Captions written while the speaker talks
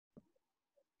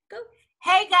Go.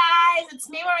 Hey guys, it's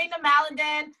me, Marina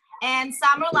Maladin and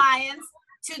Summer Lyons.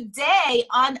 Today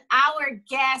on our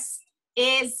guest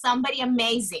is somebody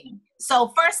amazing.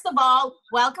 So first of all,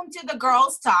 welcome to the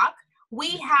Girls Talk.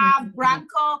 We have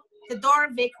Branko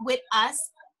Teaodorovic with us,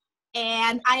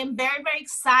 and I am very, very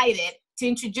excited to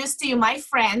introduce to you my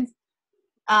friend.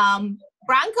 Branko,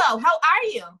 how are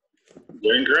you?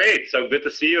 Doing great. So good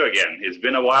to see you again. It's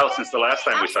been a while since the last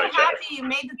time we saw each other. I'm so happy you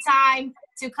made the time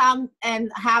to come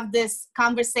and have this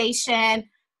conversation,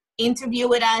 interview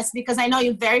with us, because I know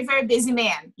you're a very, very busy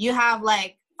man. You have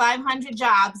like 500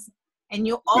 jobs and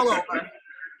you're all over.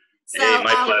 So, hey,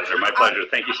 my pleasure. My pleasure.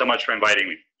 Thank you so much for inviting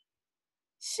me.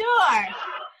 Sure.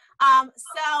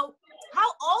 So how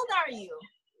old are you?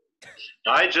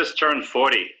 I just turned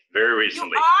 40 very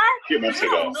recently. You are? A few months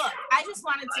ago. Look, I just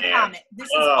wanted to comment. This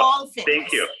is all fitness.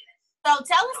 Thank you. So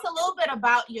tell us a little bit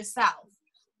about yourself.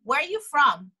 Where are you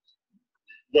from?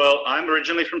 Well, I'm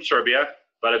originally from Serbia,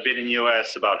 but I've been in the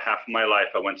U.S. about half of my life.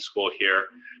 I went to school here.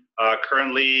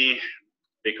 Currently,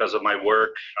 because of my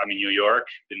work, I'm in New York.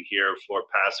 Been here for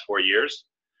past 4 years.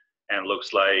 And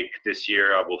looks like this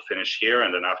year I will finish here.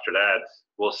 And then after that,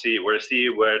 we'll see. We'll see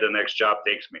where the next job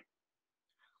takes me.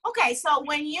 Okay, so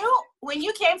when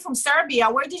you came from Serbia,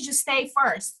 where did you stay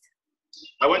first?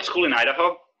 I went to school in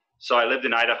Idaho. So I lived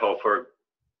in Idaho for a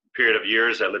period of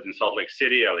years. I lived in Salt Lake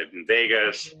City. I lived in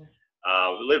Vegas.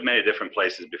 Lived many different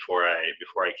places before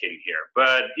I came here.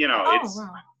 But you know,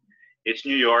 it's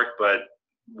New York, but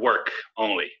work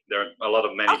only. There are a lot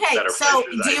of many better places.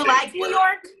 Okay, so do you like New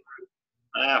York?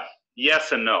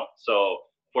 Yes and no. So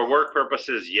for work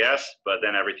purposes, yes, but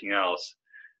then everything else,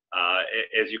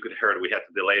 as you could heard, we had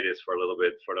to delay this for a little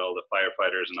bit for all the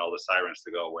firefighters and all the sirens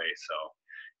to go away. So,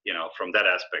 you know, from that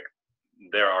aspect,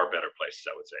 there are better places,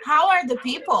 I would say. How are the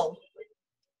people?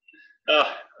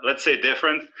 Let's say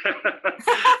different.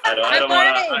 I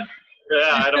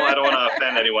don't want to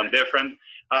offend anyone. Different.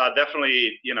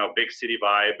 Definitely, you know, big city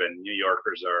vibe, and New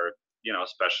Yorkers are, you know,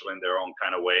 special in their own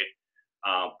kind of way.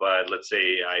 But let's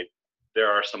say there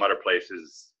are some other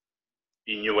places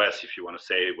in U.S., if you want to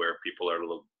say, where people are a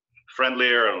little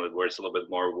friendlier and where it's a little bit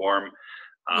more warm.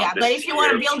 Yeah, but if you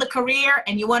want to build a career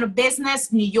and you want a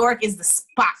business, New York is the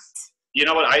spot. You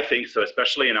know what, I think so,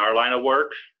 especially in our line of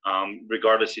work,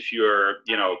 regardless if you're,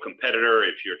 you know, competitor,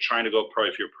 if you're trying to go pro,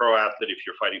 if you're a pro athlete, if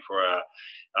you're fighting for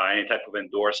any type of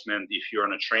endorsement, if you're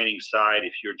on a training side,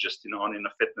 if you're just in the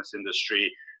fitness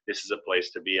industry, this is a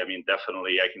place to be. I mean,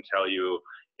 definitely, I can tell you,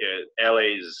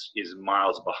 LA is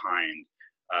miles behind.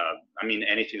 I mean,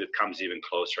 anything that comes even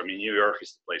closer. I mean, New York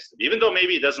is the place to be, even though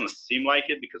maybe it doesn't seem like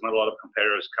it because not a lot of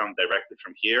competitors come directly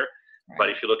from here. Right. But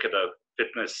if you look at the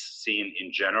fitness scene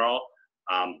in general,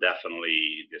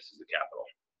 definitely this is the capital.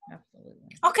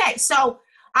 Absolutely. Okay, so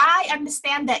I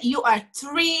understand that you are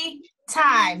 3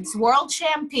 times world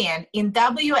champion in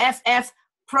WFF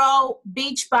Pro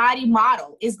Beachbody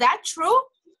Model. Is that true?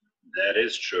 That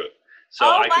is true. So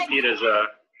I compete as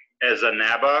a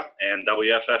NABA and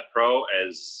WFF Pro,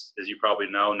 as you probably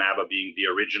know, NABA being the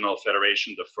original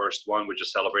federation, the first one, which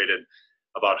just celebrated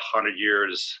about 100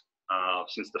 years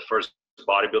since the first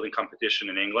bodybuilding competition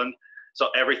in England. So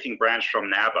everything branched from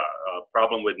NABA.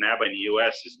 Problem with NABA in the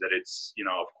US is that it's, you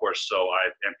know, of course, so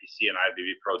NPC and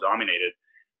IFBB Pro dominated,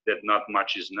 that not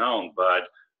much is known. But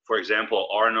for example,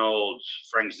 Arnold,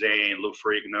 Frank Zane, Lou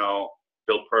Ferrigno,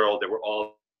 Bill Pearl, they were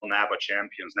all NABA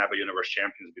champions, NABA Universe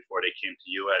champions before they came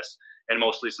to US. And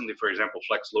most recently, for example,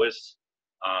 Flex Lewis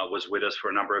was with us for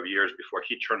a number of years before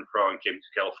he turned pro and came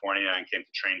to California and came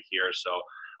to train here. So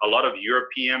a lot of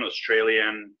European,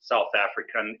 Australian, South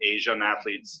African, Asian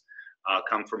athletes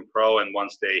come from pro, and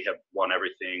once they have won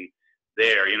everything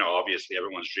there, you know, obviously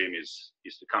everyone's dream is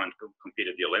to come and compete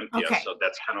at the Olympia. Okay. So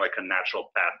that's kind of like a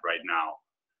natural path right now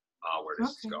where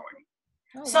this is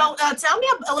going. So tell me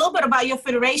a little bit about your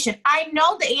federation. I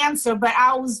know the answer, but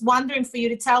I was wondering for you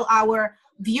to tell our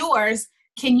viewers,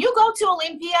 can you go to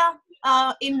Olympia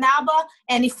in NABA?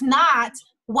 And if not,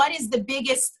 what is the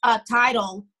biggest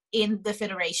title in the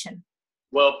federation?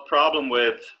 Well, problem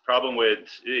with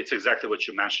it's exactly what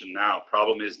you mentioned now.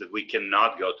 Problem is that we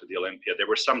cannot go to the Olympia. There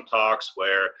were some talks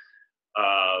where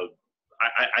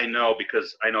I know,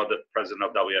 because I know the president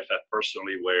of WFF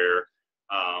personally, where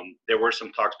there were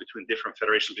some talks between different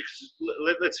federations,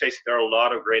 because let's face it, there are a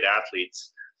lot of great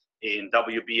athletes in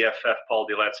WBFF, Paul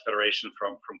Dillet's federation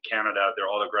from Canada. There are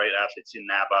all the great athletes in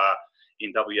NABA,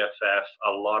 in WFF,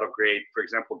 a lot of great, for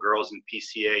example, girls in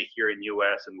PCA here in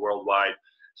US and worldwide.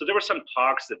 So there were some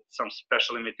talks that some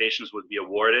special invitations would be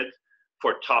awarded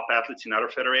for top athletes in other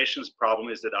federations. Problem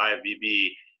is that IFBB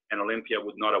and Olympia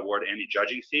would not award any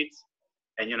judging seats.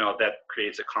 And, that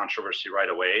creates a controversy right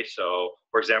away. So,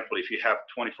 for example, if you have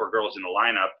 24 girls in a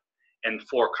lineup and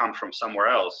 4 come from somewhere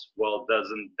else, well,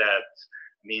 doesn't that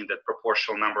mean that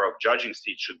proportional number of judging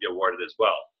seats should be awarded as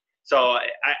well? So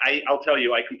I'll tell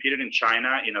you, I competed in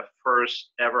China in a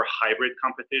first ever hybrid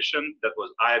competition that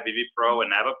was IFBB Pro and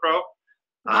NAVA Pro.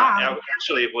 Wow.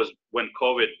 Actually, it was when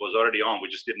COVID was already on. We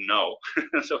just didn't know.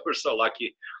 So we're so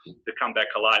lucky to come back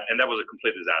alive. And that was a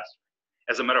complete disaster.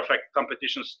 As a matter of fact,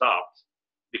 competition stopped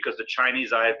because the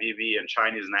Chinese IFBB and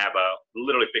Chinese NAVA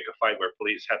literally picked a fight where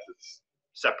police had to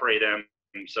separate them.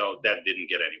 So that didn't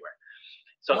get anywhere.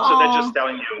 So that's just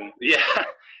telling you,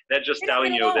 that's just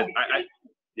telling you that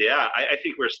I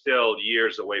think we're still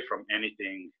years away from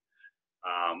anything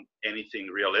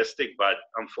realistic, but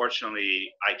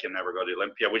unfortunately I can never go to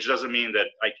Olympia, which doesn't mean that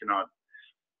I cannot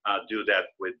do that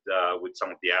with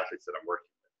some of the athletes that I'm working with.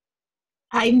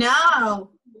 I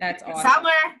know. That's awesome. Summer,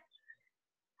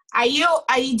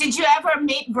 did you ever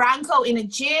meet Branko in a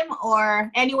gym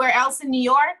or anywhere else in New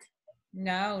York?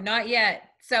 No, not yet.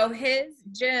 So his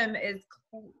gym is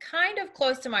kind of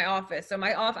close to my office. So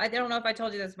I don't know if I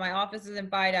told you this, my office is in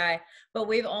Bidai, but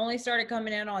we've only started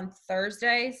coming in on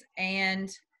Thursdays,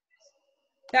 and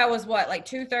that was like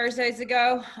 2 Thursdays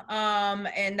ago.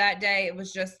 And that day it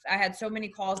was just, I had so many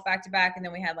calls back to back, and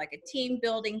then we had like a team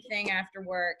building thing after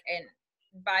work. And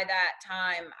by that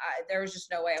time, there was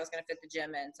just no way I was going to fit the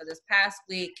gym in. So this past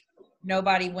week,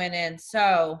 nobody went in.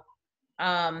 So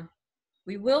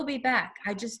we will be back.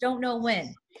 I just don't know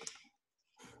when.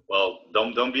 Well,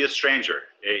 don't be a stranger.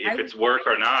 If it's work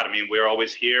or not, I mean, we're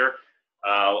always here,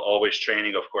 always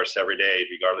training, of course, every day,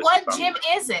 regardless. What gym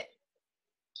is it?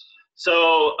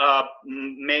 So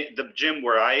the gym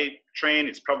where I train,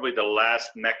 it's probably the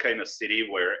last mecca in a city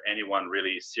where anyone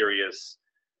really serious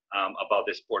about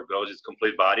this sport goes. It's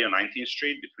Complete Body on 19th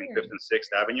Street between 5th and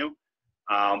 6th Avenue.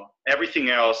 Everything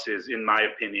else is, in my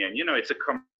opinion, it's a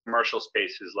commercial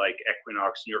spaces like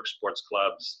Equinox, New York Sports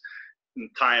Clubs,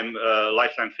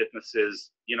 Lifetime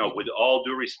Fitnesses. With all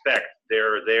due respect,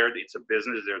 they're there. It's a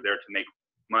business. They're there to make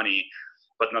money,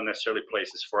 but not necessarily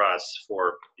places for us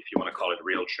for, if you want to call it,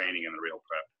 real training and real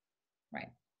prep.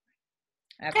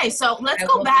 Right. Okay, so let's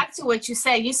go back to what you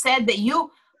said. You said that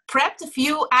you prepped a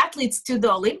few athletes to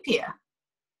the Olympia.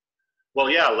 Well,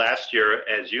 yeah, last year,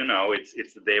 as you know, it's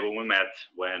the day when we met,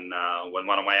 when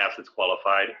one of my athletes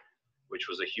qualified, which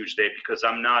was a huge day because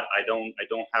I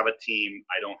don't have a team.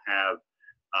 I don't have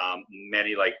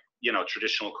many,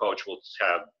 traditional coach will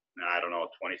have,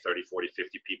 20, 30, 40,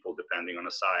 50 people, depending on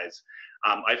the size.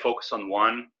 I focus on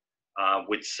one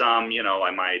with some,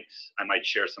 I might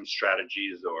share some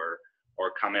strategies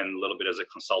or come in a little bit as a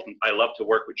consultant. I love to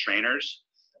work with trainers.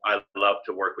 I love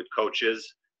to work with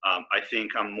coaches. I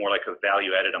think I'm more like a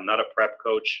value added. I'm not a prep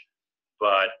coach,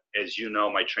 but as you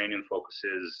know, my training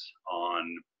focuses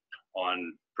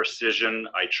on precision.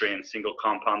 I train single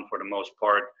compound for the most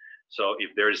part. So if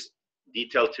there's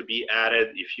detail to be added,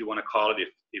 if you want to call it,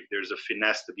 if there's a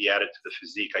finesse to be added to the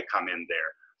physique, I come in there.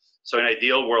 So in an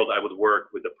ideal world, I would work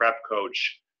with the prep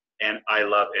coach. And I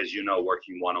love, as you know,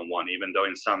 working one-on-one, even though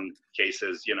in some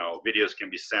cases, videos can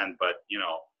be sent, but,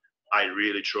 I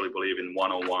really truly believe in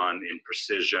one-on-one, in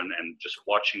precision, and just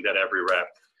watching that every rep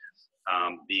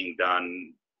being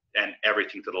done and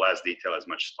everything to the last detail as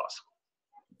much as possible.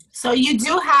 So you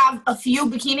do have a few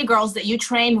bikini girls that you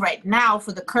train right now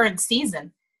for the current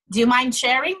season. Do you mind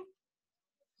sharing?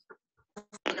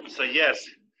 So yes,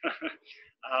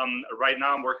 right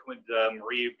now I'm working with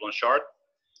Marie Blanchard.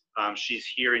 She's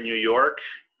here in New York.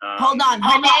 Hold on.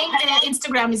 Her name on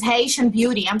Instagram is Haitian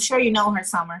Beauty. I'm sure you know her,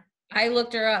 Summer. I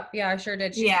looked her up. Yeah, I sure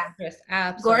did. She's gorgeous.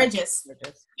 Absolutely gorgeous.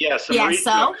 Yeah, so Marie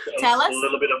tell us.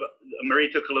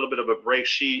 Marie took a little bit of a break.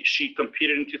 She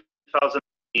competed in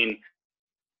 2018.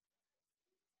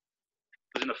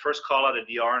 Was in the first call out at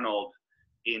the Arnold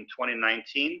in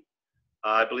 2019.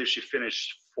 I believe she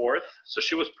finished 4th. So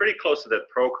she was pretty close to that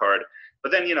pro card.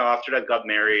 But then, after that got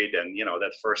married and,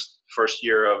 that first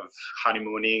year of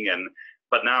honeymooning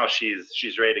but now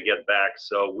she's ready to get back.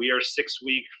 So we are 6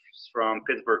 weeks from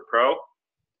Pittsburgh Pro,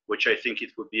 which I think it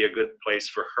would be a good place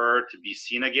for her to be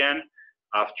seen again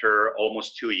after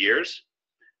almost 2 years.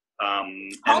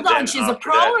 Hold on, she's a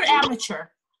pro or amateur?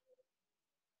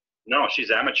 No,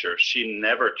 she's amateur. She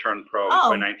never turned pro in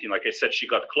 2019. Like I said, she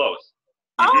got close.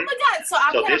 Oh my God! So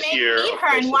I'm gonna meet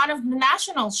her in one of the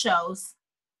national shows.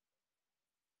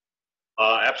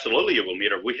 Absolutely, you will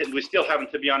meet her. We still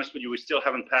haven't, to be honest with you, we still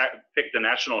haven't picked the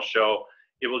national show.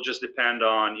 It will just depend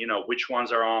on, which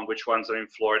ones are on, which ones are in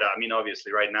Florida. I mean,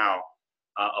 obviously, right now,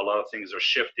 a lot of things are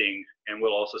shifting, and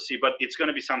we'll also see. But it's going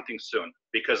to be something soon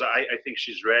because I think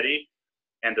she's ready.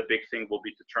 And the big thing will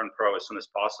be to turn pro as soon as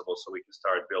possible so we can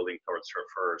start building towards her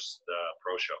first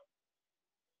pro show.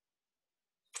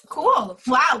 Cool.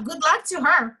 Wow. Good luck to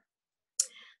her.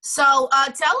 So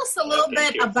tell us a little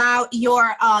bit about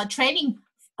your training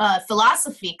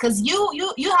philosophy, because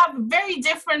you have a very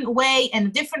different way and a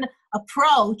different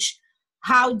approach.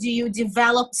 How do you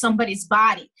develop somebody's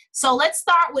body? So let's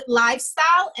start with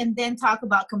lifestyle and then talk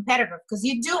about competitive, because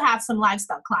you do have some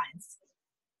lifestyle clients.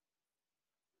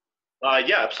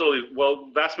 Yeah, absolutely. Well,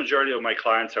 vast majority of my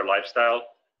clients are lifestyle.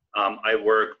 I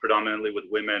work predominantly with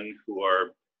women who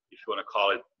are, if you want to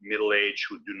call it, middle-aged,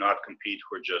 who do not compete,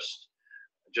 who are just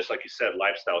like you said,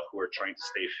 lifestyle, who are trying to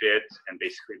stay fit and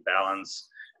basically balance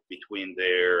between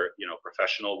their,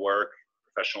 professional work,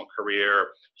 professional career,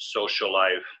 social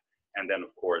life, and then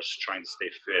of course trying to stay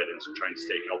fit and trying to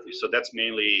stay healthy. So that's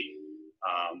mainly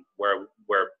where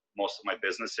most of my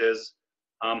business is.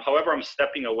 However, I'm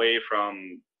stepping away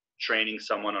from training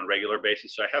someone on a regular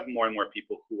basis. So I have more and more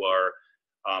people who are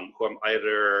who I'm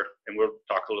either, and we'll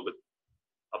talk a little bit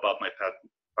about my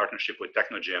partnership with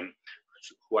Techno Gym,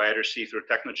 who I either see through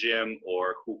Techno Gym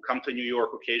or who come to New York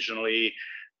occasionally.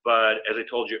 But as I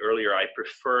told you earlier, I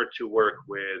prefer to work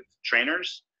with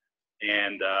trainers,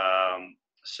 and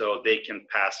so they can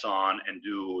pass on and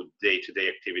do day-to-day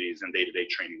activities and day-to-day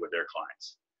training with their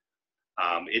clients.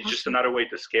 It's just another way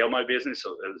to scale my business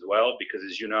as well, because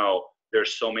as you know,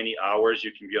 there's so many hours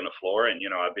you can be on the floor, and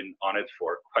I've been on it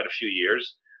for quite a few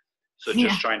years. So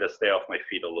just trying to stay off my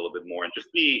feet a little bit more and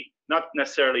just be, not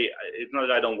necessarily, it's not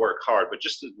that I don't work hard, but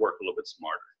just to work a little bit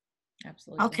smarter.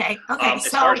 Absolutely. Okay. As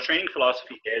far as training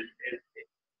philosophy,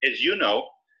 as you know,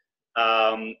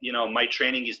 my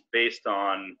training is based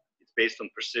on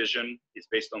precision, it's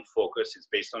based on focus, it's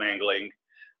based on angling,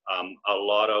 a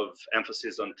lot of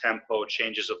emphasis on tempo,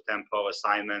 changes of tempo,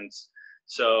 assignments.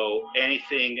 So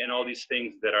anything and all these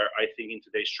things that are, I think, in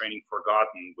today's training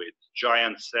forgotten, with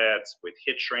giant sets, with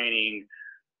HIIT training,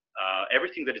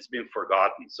 everything that it's been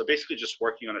forgotten. So basically just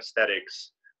working on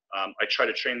aesthetics. I try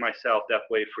to train myself that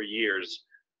way for years.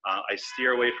 I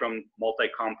steer away from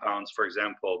multi-compounds, for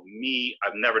example.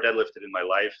 I've never deadlifted in my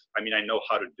life. I mean, I know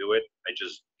how to do it. I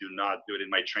just do not do it in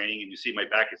my training. And you see my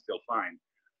back is still fine.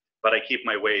 But I keep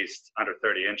my waist under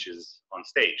 30 inches on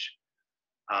stage.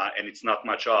 And it's not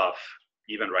much off,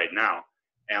 even right now.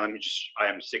 And I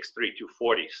am 6'3",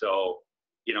 240. So,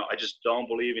 I just don't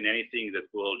believe in anything that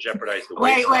will jeopardize the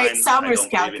waistline. Wait, Summer's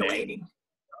calculating.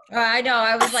 I know.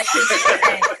 I was like,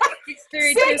 6'3",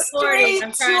 240.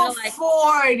 I'm trying to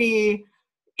 240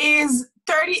 is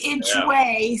 30-inch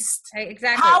waist.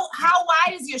 Exactly. How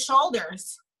wide is your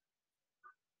shoulders?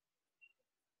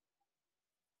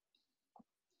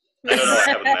 I don't know. I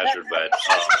haven't measured, but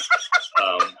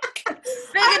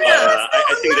big enough.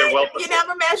 I think they're well. You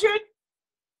never measured?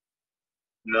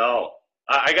 No.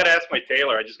 I got to ask my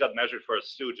tailor. I just got measured for a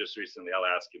suit just recently. I'll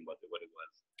ask him what it was.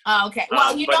 Oh, okay.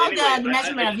 Well, the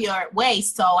measurement of your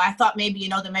waist, so I thought maybe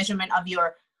the measurement of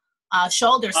your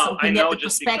shoulders, so we can get the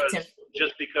perspective.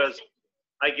 Just because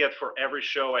I get, for every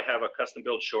show, I have a custom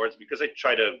built shorts because I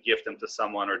try to gift them to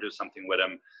someone or do something with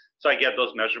them. So I get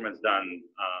those measurements done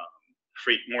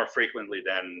more frequently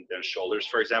than shoulders,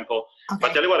 for example. Okay.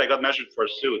 But tell you what, I got measured for a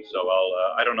suit, so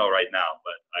I don't know right now,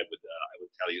 but I would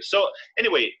tell you. So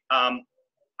anyway,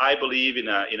 I believe in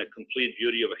a complete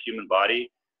beauty of a human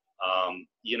body.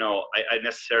 I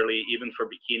necessarily, even for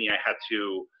bikini, I had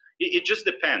to, it just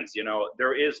depends,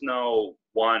 there is no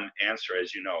one answer,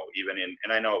 as you know,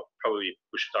 and I know probably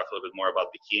we should talk a little bit more about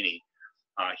bikini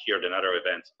here than other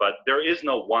events, but there is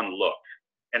no one look.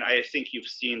 And I think you've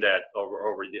seen that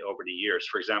over the years.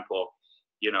 For example,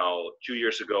 2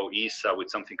 years ago, Isa, with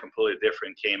something completely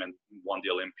different, came and won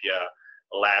the Olympia.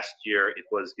 Last year, it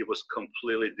was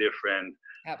completely different.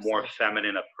 Absolutely. More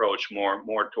feminine approach,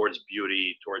 more towards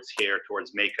beauty, towards hair,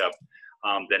 towards makeup,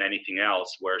 than anything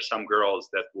else. Where some girls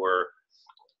that were,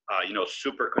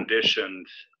 super conditioned,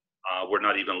 were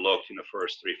not even looked in the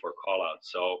first 3-4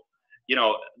 call-outs. So,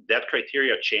 that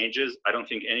criteria changes. I don't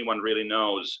think anyone really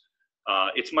knows.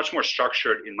 It's much more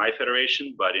structured in my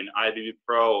federation, but in IBB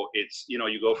Pro, it's,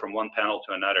 you go from one panel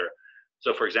to another.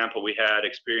 So, for example, we had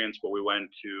experience where we went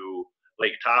to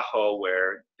Lake Tahoe,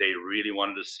 where they really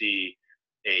wanted to see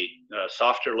a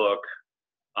softer look,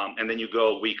 and then you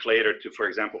go a week later to, for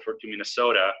example, to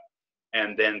Minnesota,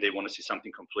 and then they want to see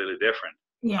something completely different.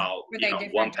 Yeah,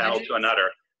 one panel to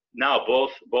another. Now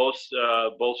both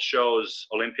shows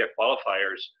Olympia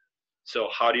qualifiers. So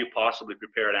how do you possibly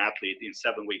prepare an athlete in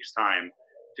 7 weeks' time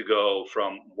to go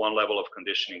from one level of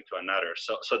conditioning to another?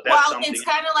 So that's something. It's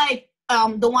kind of like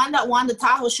the one that won the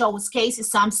Tahoe show was Casey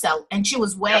Sumsel, and she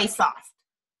was way soft.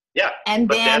 Yeah. And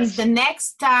then the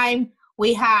next time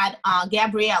we had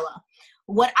Gabriella.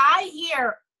 What I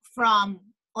hear from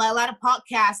a lot of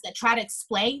podcasts that try to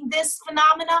explain this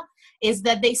phenomena is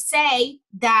that they say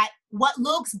that what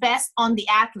looks best on the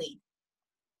athlete.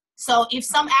 So if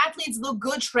some athletes look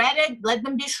good shredded, let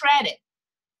them be shredded.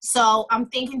 So I'm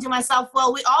thinking to myself,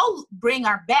 well, we all bring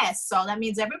our best, so that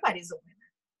means everybody's a winner.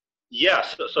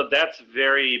 Yes, so that's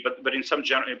very, but in some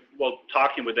general, well,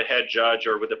 talking with the head judge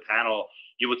or with the panel,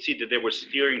 you would see that they were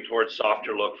steering towards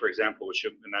softer look, for example, which you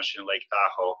mentioned in Lake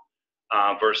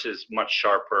Tahoe, versus much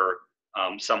sharper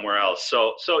somewhere else.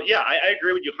 So yeah, I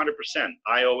agree with you 100%.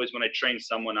 I always, when I train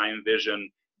someone, I envision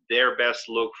their best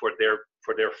look for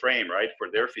their frame, right, for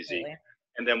their physique,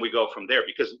 and then we go from there.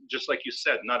 Because just like you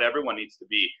said, not everyone needs to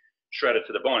be shredded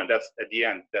to the bone, and that's at the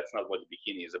end, that's not what the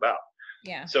bikini is about.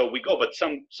 Yeah. So we go, but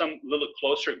some little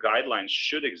closer guidelines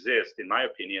should exist, in my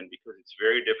opinion, because it's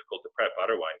very difficult to prep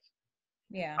otherwise.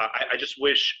 Yeah. I just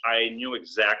wish I knew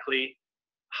exactly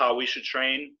how we should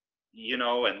train,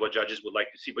 and what judges would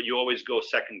like to see, but you always go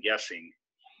second guessing.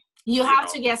 You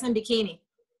have to guess in bikini.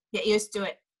 Get used to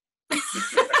it.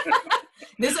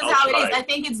 This is how it is. I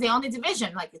think it's the only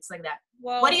division. Like, it's like that.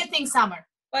 Well, what do you think, Summer?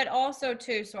 But also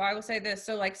too, so I will say this.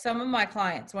 So like some of my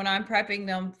clients, when I'm prepping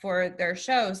them for their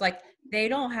shows, like they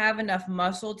don't have enough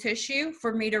muscle tissue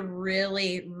for me to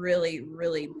really, really,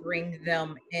 really bring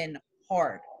them in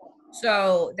hard.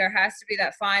 So there has to be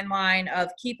that fine line of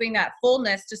keeping that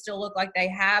fullness to still look like they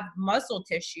have muscle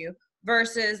tissue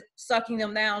versus sucking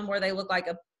them down where they look like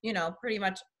pretty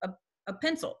much a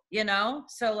pencil,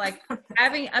 So like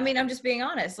I'm just being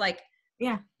honest, like,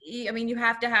 yeah, you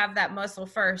have to have that muscle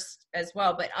first as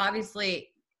well, but obviously,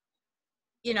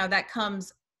 that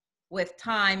comes with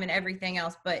time and everything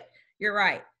else, but you're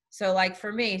right. So like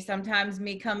for me, sometimes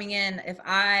me coming in, if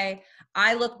I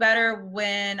look better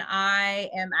when I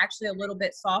am actually a little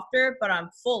bit softer, but I'm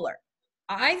fuller.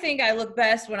 I think I look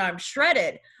best when I'm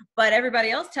shredded, but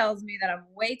everybody else tells me that I'm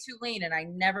way too lean, and I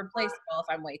never place well if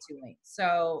I'm way too lean.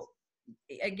 So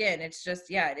again, it's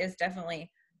just, it is definitely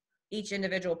each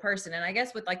individual person. And I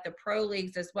guess with like the pro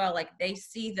leagues as well, like they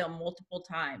see them multiple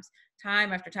times,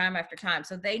 time after time after time.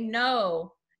 So they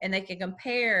know, and they can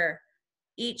compare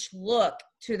each look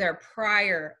to their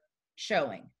prior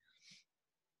showing.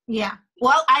 Yeah.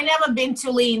 Well, I never been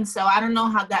too lean, so I don't know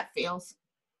how that feels.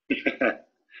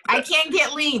 I can't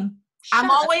get lean. I'm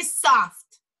always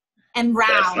soft and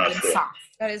round and soft.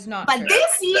 That is not true. But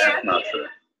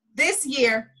this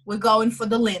year, we're going for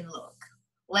the lean look.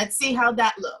 Let's see how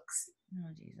that looks. Oh,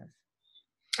 Jesus.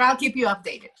 I'll keep you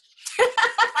updated.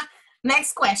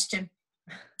 Next question.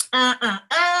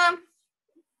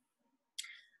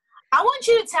 I want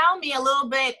you to tell me a little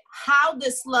bit how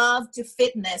this love to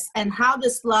fitness and how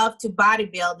this love to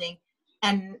bodybuilding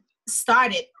and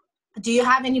started. Do you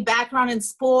have any background in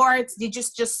sports? Did you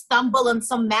just stumble on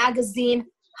some magazine?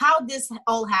 How this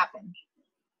all happened?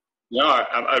 No,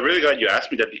 I'm really glad you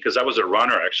asked me that, because I was a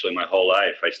runner actually my whole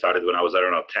life. I started when I was,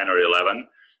 10 or 11.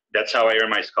 That's how I earned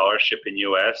my scholarship in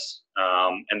US.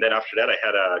 And then after that, I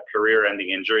had a career-ending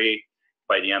injury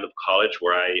by the end of college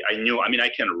where I knew, I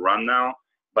can run now,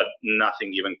 but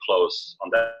nothing even close on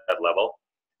that level.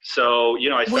 So,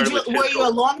 I started with Were you a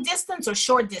long distance or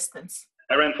short distance?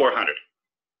 I ran 400.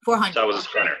 400. So I was a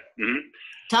sprinter. Mm-hmm.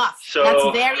 Tough. So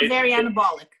that's very, very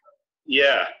anabolic.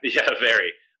 Yeah,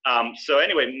 very. So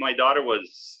anyway, my daughter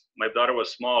was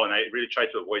small, and I really tried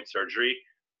to avoid surgery.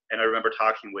 And I remember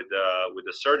talking with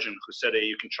the surgeon who said, "Hey,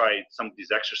 you can try some of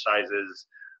these exercises."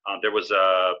 There was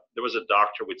a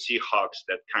doctor with Seahawks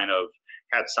that kind of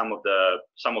had some of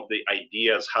the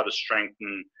ideas how to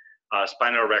strengthen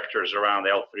spinal erectors around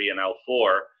L3 and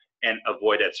L4 and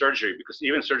avoid that surgery, because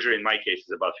even surgery in my case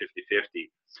is about 50-50.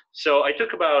 So I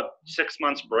took about 6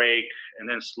 months break and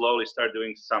then slowly started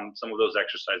doing some of those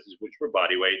exercises, which were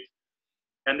body weight.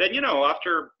 And then,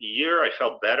 after a year, I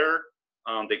felt better.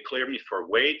 They cleared me for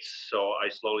weights. So I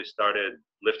slowly started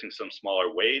lifting some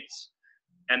smaller weights.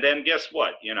 And then guess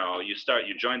what? You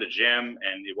join the gym,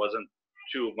 and it wasn't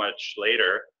too much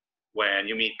later when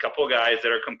you meet a couple of guys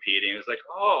that are competing. It's like,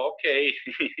 oh, okay,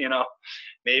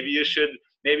 maybe you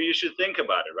should think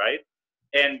about it, right?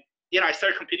 And I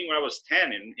started competing when I was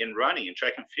 10 in running and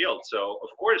track and field. So of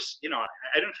course,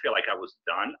 I didn't feel like I was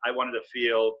done. I wanted to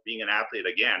feel being an athlete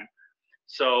again.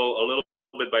 So a little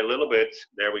bit by little bit,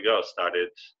 there we go. Started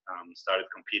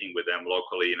competing with them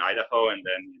locally in Idaho, and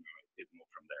then it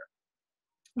moved from there.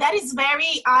 That is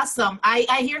very awesome.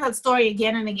 I hear that story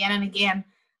again and again and again.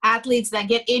 Athletes that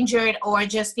get injured or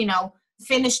just,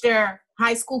 finish their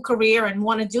high school career and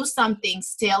want to do something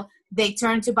still, they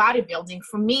turn to bodybuilding.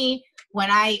 For me,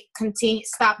 when I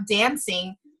stopped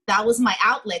dancing, that was my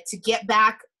outlet to get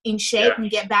back in shape and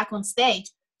get back on stage.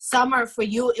 Summer, for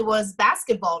you, it was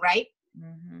basketball, right?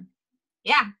 Mm-hmm.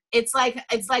 Yeah, it's like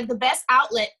the best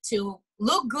outlet to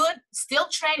look good, still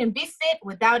train and be fit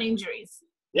without injuries.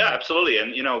 Yeah, absolutely.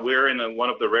 And, we're in one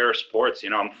of the rare sports.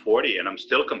 I'm 40 and I'm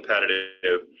still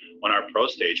competitive on our pro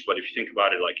stage. But if you think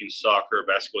about it, like in soccer,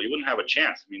 basketball, you wouldn't have a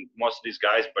chance. I mean, most of these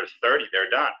guys by 30, they're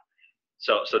done.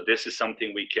 So this is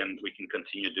something we can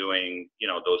continue doing,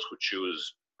 those who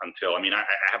choose until, I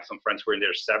have some friends who are in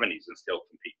their 70s and still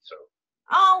compete. So.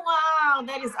 Oh, wow.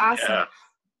 That is awesome. Yeah.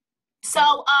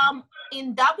 So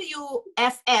in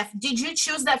WFF, did you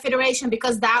choose that federation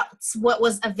because that's what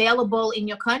was available in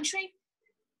your country?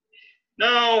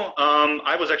 No,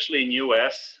 I was actually in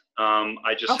US.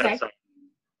 I just had some,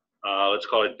 let's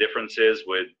call it differences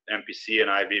with NPC and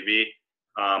IVV.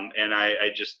 And I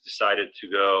just decided to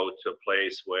go to a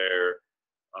place where,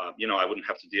 I wouldn't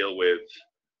have to deal with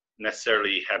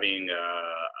necessarily having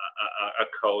a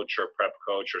coach or prep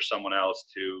coach or someone else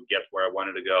to get where I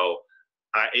wanted to go.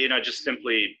 Just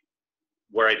simply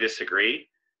where I disagree.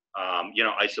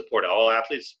 I support all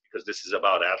athletes because this is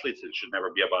about athletes. It should never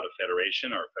be about a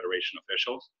federation or federation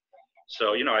officials.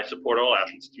 So, I support all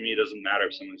athletes. To me, it doesn't matter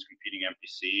if someone's competing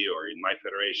NPC or in my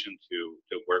federation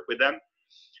to work with them.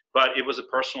 But it was a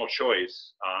personal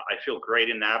choice. I feel great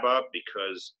in NABA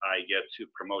because I get to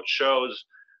promote shows.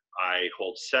 I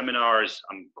hold seminars.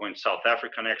 I'm going to South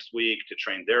Africa next week to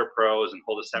train their pros and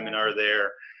hold a seminar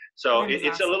there. So it's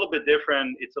awesome. A little bit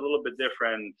different. It's a little bit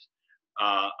different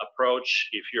approach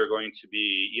if you're going to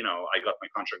be, I got my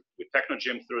contract with Techno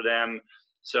Gym through them.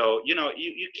 So,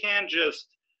 you can't just,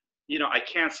 I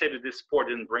can't say that this sport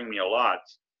didn't bring me a lot.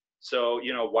 So,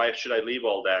 why should I leave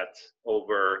all that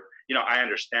over, I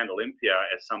understand Olympia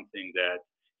as something that,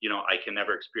 I can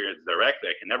never experience directly.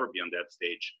 I can never be on that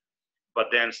stage. But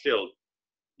then still,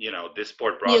 this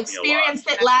sport brought me a lot. You experienced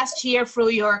it last year through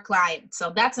your client.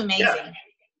 So that's amazing. Yeah.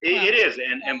 It is,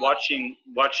 and watching,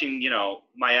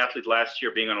 my athlete last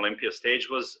year being on Olympia stage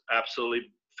was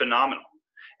absolutely phenomenal.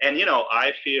 And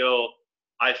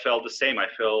I felt the same. I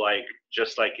feel like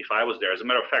just like if I was there. As a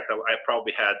matter of fact, I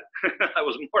probably had I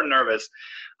was more nervous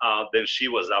than she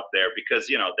was up there because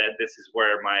that this is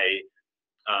where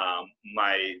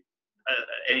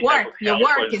your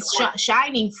work is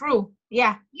shining through.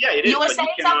 Yeah. Yeah, it is. You were saying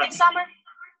something, Summer?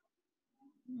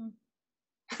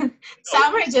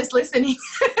 Summer just listening.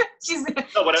 she's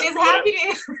happy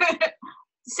to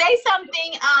say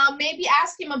something. Maybe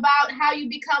ask him about how you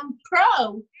become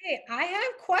pro. Hey, I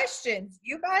have questions.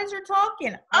 You guys are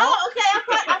talking. Oh,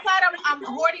 okay. I thought I'm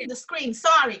hoarding the screen.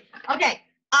 Sorry. Okay.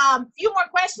 Few more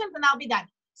questions and I'll be done.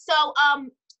 So,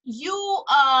 you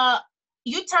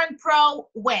turned pro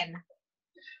when?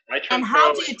 And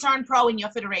how do you turn pro in your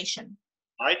federation?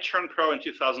 I turned pro in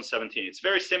 2017. It's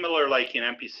very similar like in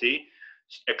NPC.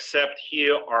 Except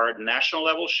here are national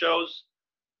level shows.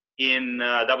 In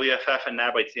WFF and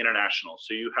NABA, it's international.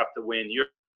 So you have to win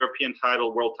European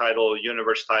title, world title,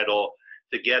 universe title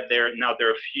to get there. Now, there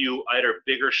are a few either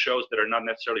bigger shows that are not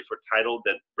necessarily for title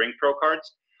that bring pro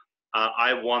cards.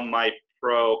 I won my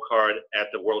pro card at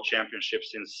the World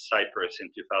Championships in Cyprus in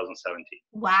 2017.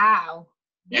 Wow.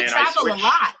 You travel a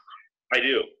lot. I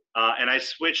do. And I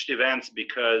switched events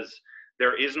because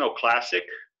there is no classic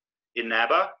in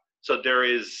NABA. So there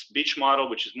is beach model,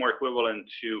 which is more equivalent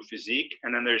to physique,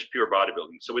 and then there's pure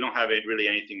bodybuilding. So we don't have really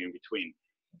anything in between.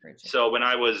 So when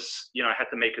I was, I had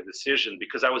to make a decision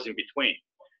because I was in between.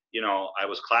 I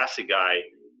was classic guy,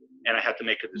 and I had to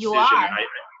make a decision. You are.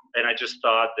 And I just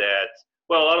thought that,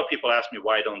 well, a lot of people ask me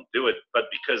why I don't do it, but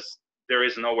because there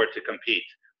is nowhere to compete.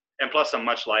 And plus, I'm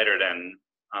much lighter than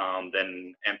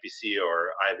NPC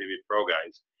or IVV pro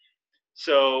guys.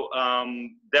 So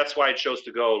that's why I chose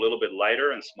to go a little bit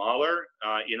lighter and smaller.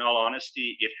 In all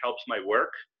honesty, it helps my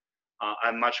work.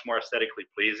 I'm much more aesthetically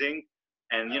pleasing.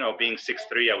 And, being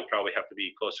 6'3", I would probably have to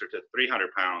be closer to 300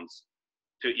 pounds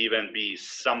to even be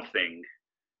something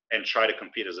and try to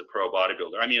compete as a pro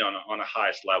bodybuilder. I mean, on a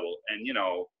highest level. And,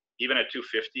 even at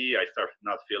 250, I start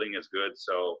not feeling as good.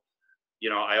 So,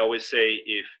 I always say,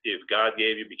 if God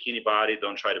gave you bikini body,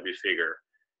 don't try to be figure.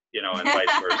 And vice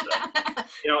versa.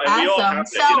 And awesome. We all have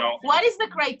that, so what is the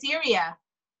criteria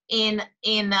in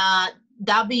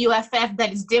WFF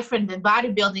that is different than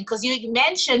bodybuilding? Because you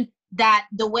mentioned that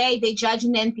the way they judge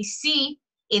in NPC,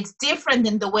 it's different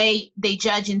than the way they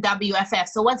judge in WFF.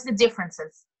 So what's the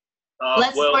differences?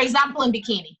 For example, in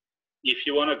bikini. If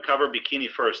you want to cover bikini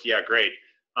first, yeah, great.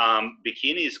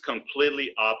 Bikini is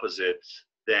completely opposite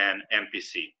than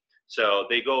NPC. So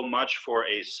they go much for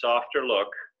a softer look.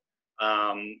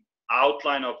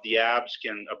 Outline of the abs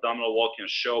abdominal wall can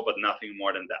show, but nothing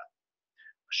more than that.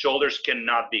 Shoulders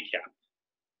cannot be capped.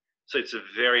 So it's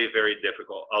very, very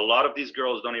difficult. A lot of these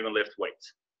girls don't even lift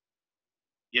weights.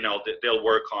 You know, they'll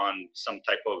work on some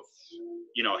type of,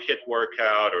 you know, HIIT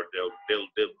workout, or they'll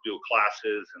do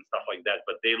classes and stuff like that.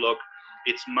 But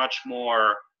it's much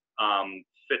more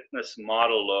fitness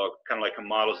model look, kind of like the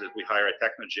models that we hire at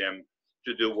Techno Gym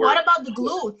to do work. What about the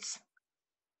glutes?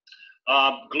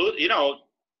 You know,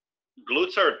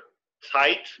 glutes are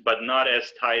tight, but not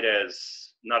as tight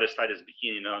as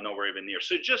bikini. No, nowhere even near.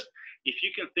 So just, if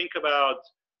you can think about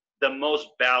the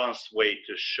most balanced way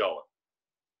to show it.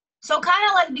 So kind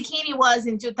of like bikini was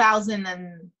in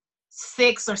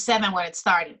 2006 or 7 when it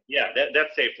started. Yeah,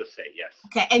 that's safe to say, yes.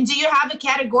 Okay, and do you have a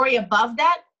category above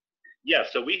that? Yeah,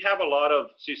 so we have a lot of,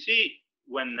 so you see,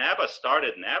 when NABA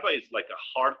started, NABA is like a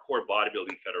hardcore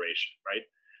bodybuilding federation, right?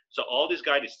 So all these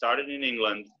guys, they started in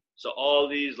England. So all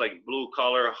these like blue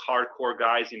collar hardcore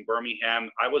guys in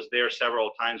Birmingham, I was there several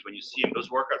times. When you see them, those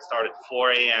workouts start at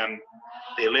 4 a.m.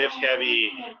 They lift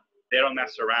heavy. They don't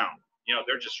mess around. You know,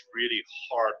 they're just really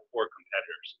hardcore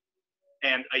competitors.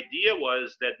 And idea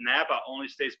was that NABA only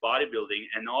stays bodybuilding,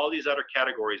 and all these other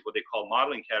categories, what they call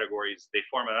modeling categories, they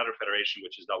form another federation,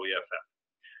 which is WFF.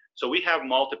 So we have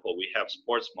multiple. We have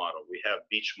sports model. We have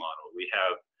beach model. We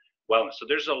have wellness. So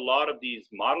there's a lot of these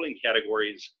modeling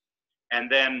categories. And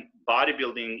then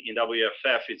bodybuilding in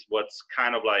WFF is what's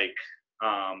kind of like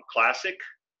classic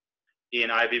in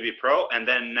IFBB Pro. And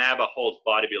then NABA holds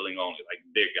bodybuilding only, like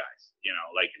big guys, you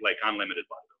know, like unlimited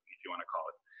bodybuilding, if you want to call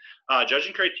it.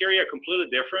 Judging criteria are completely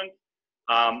different.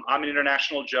 I'm an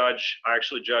international judge. I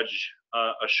actually judge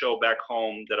a show back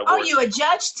home that awards. Oh, you a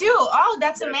judge too? Oh,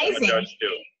 that's amazing. I'm a judge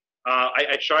too.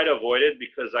 I try to avoid it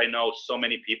because I know so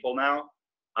many people now,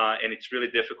 and it's really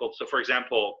difficult. So, for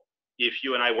example, if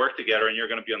you and I work together and you're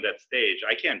going to be on that stage,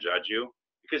 I can't judge you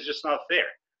because it's just not fair.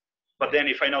 But then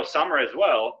if I know Summer as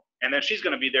well, and then she's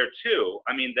going to be there too,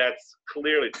 I mean, that's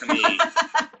clearly to me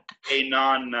a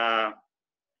non,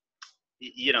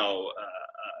 you know,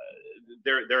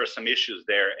 there are some issues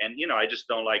there. And, you know, I just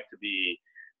don't like to be,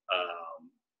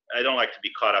 I don't like to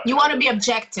be caught up. You want to be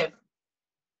objective.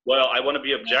 Well, I want to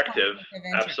be objective.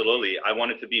 Absolutely. I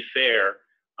want it to be fair.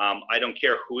 I don't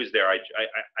care who is there. I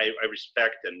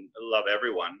respect and love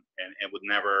everyone, and would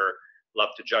never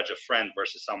love to judge a friend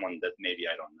versus someone that maybe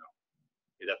I don't know.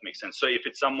 If that makes sense. So if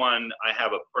it's someone I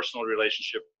have a personal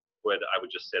relationship with, I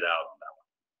would just sit out on that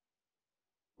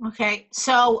one. Okay.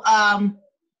 So,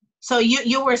 so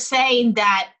you were saying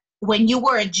that when you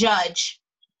were a judge,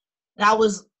 that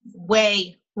was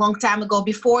way long time ago,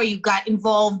 before you got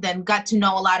involved and got to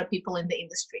know a lot of people in the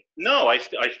industry. No, I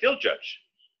still judge.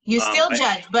 You still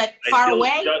judge, but far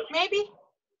away, maybe?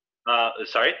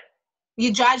 Sorry?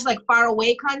 You judge like far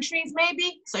away countries,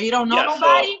 maybe? So you don't know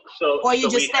nobody? Or you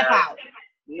just step out?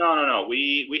 No.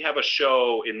 We have a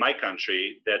show in my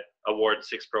country that awards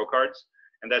 6 pro cards,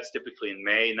 and that's typically in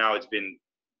May. Now it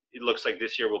looks like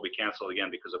this year will be canceled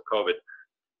again because of COVID.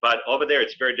 But over there,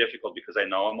 it's very difficult because I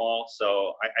know them all.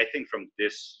 So I think from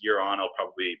this year on, I'll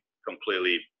probably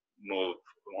completely move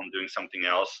on doing something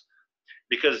else.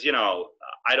 Because, you know,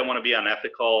 I don't want to be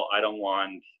unethical. I don't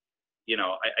want, you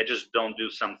know, I just don't do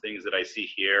some things that I see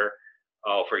here.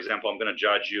 Oh, for example, I'm going to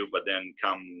judge you, but then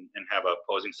come and have a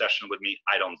posing session with me.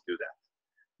 I don't do that.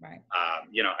 Right.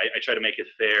 You know, I try to make it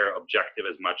fair, objective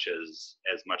as much as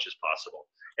possible.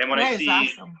 And when I see,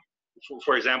 awesome.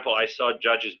 For example, I saw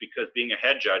judges, because being a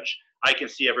head judge, I can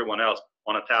see everyone else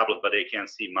on a tablet, but they can't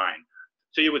see mine.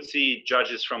 So you would see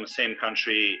judges from the same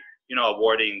country, you know,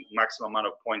 awarding maximum amount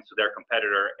of points to their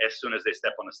competitor as soon as they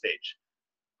step on the stage.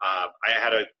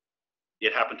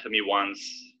 It happened to me once.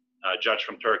 A judge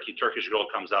from Turkey, Turkish girl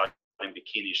comes out in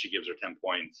bikini. She gives her 10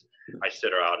 points. I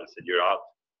sit her out and said, "You're out,"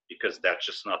 because that's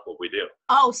just not what we do.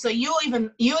 Oh, so you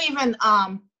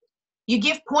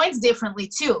give points differently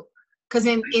too, because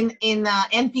in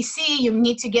NPC you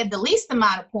need to get the least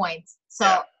amount of points.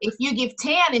 So if you give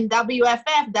 10 in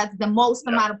WFF, that's the most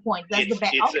amount of points. That's the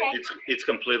best. Okay. It's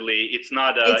completely. It's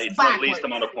not least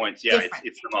amount of points. Yeah,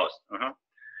 it's the most.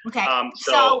 Okay.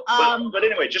 But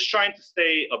anyway, just trying to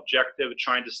stay objective,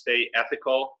 trying to stay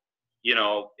ethical. You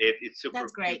know, it's super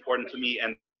important to me,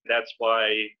 and that's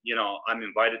why, you know, I'm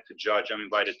invited to judge. I'm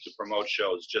invited to promote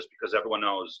shows, just because everyone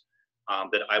knows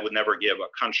that I would never give a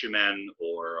countryman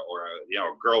or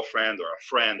a girlfriend or a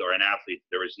friend or an athlete.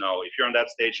 There is no. If you're on that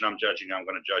stage and I'm judging, I'm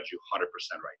going to judge you 100%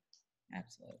 right.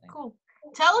 Absolutely. Cool.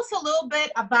 Tell us a little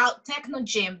bit about Techno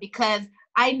Gym, because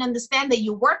I understand that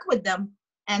you work with them.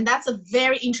 And that's a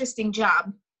very interesting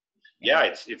job. Yeah,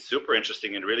 it's super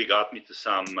interesting, and really got me to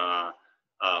some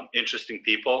interesting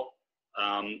people.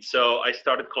 So I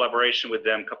started collaboration with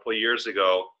them a couple of years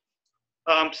ago.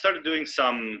 Started doing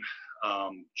some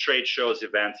trade shows,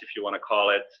 events, if you want to call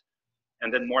it.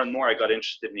 And then more and more I got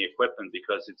interested in the equipment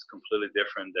because it's completely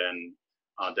different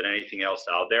than anything else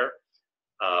out there.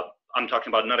 I'm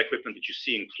talking about not equipment that you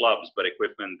see in clubs, but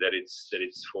equipment that it's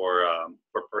for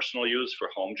personal use, for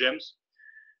home gyms.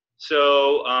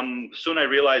 So soon I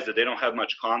realized that they don't have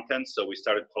much content, so we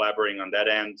started collaborating on that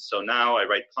end. So now I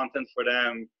write content for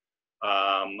them.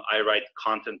 I write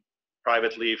content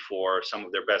privately for some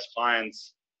of their best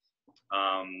clients.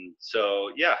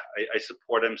 So yeah, I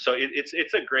support them. So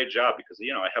it's a great job because,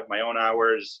 you know, I have my own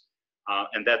hours,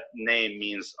 and that name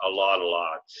means a lot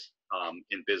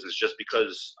in business, just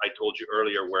because I told you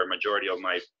earlier where a majority of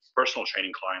my personal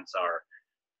training clients are,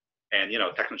 and, you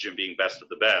know, Techno Gym being best of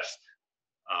the best,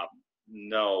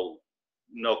 no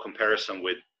comparison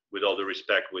with all the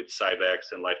respect with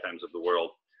Cybex and Lifetimes of the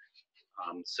world.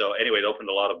 So anyway, it opened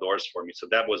a lot of doors for me. So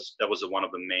that was one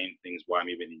of the main things why I'm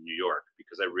even in New York,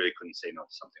 because I really couldn't say no to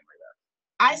something like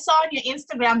that. I saw on your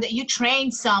Instagram that you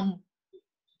trained some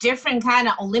different kind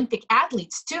of Olympic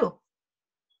athletes too.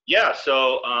 Yeah.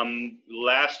 So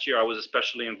last year I was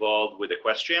especially involved with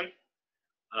equestrian.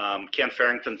 Kent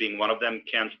Farrington being one of them.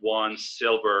 Kent won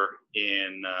silver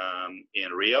in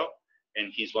Rio,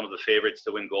 and he's one of the favorites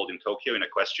to win gold in Tokyo in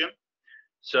equestrian.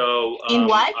 So in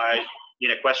what? In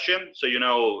equestrian, so, you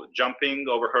know, jumping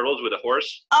over hurdles with a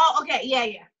horse. Oh, okay, yeah.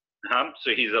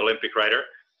 So he's an Olympic rider.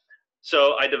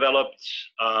 So I developed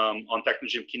on Techno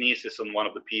Gym Kinesis, on one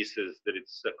of the pieces that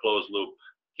it's a closed loop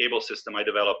cable system. I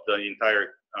developed the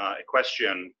entire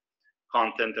equestrian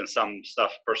content and some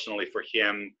stuff personally for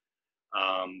him,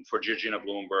 for Georgina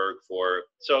Bloomberg,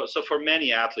 so for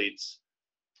many athletes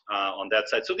on that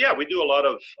side. So yeah, we do a lot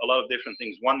of different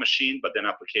things. One machine, but then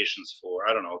applications for,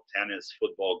 I don't know, tennis,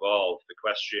 football, golf,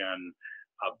 equestrian,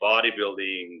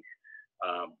 bodybuilding,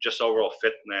 just overall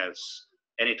fitness,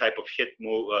 any type of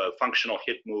functional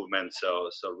hit movement. So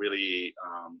really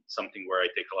something where I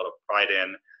take a lot of pride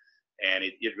in, and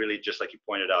it really, just like you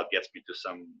pointed out, gets me to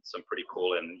some pretty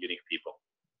cool and unique people.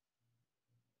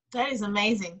 That is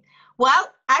amazing.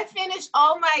 Well, I finished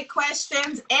all my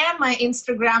questions and my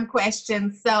Instagram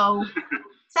questions. So,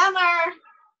 Summer.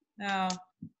 Oh,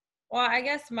 well, I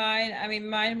guess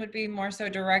mine would be more so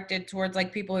directed towards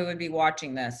like people who would be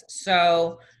watching this.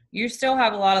 So you still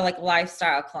have a lot of like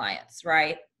lifestyle clients,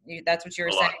 right? That's what you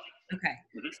were saying. Okay.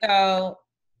 Mm-hmm. So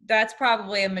that's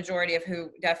probably a majority of who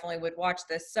definitely would watch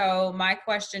this. So my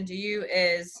question to you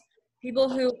is, people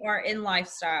who are in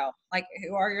lifestyle, like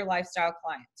who are your lifestyle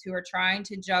clients, who are trying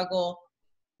to juggle,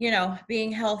 you know,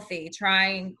 being healthy,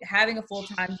 having a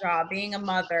full-time job, being a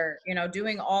mother, you know,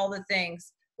 doing all the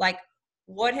things. Like,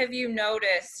 what have you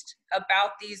noticed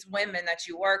about these women that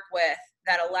you work with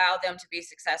that allow them to be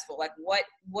successful? Like,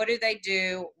 what do they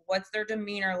do? What's their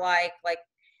demeanor like? Like,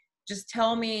 just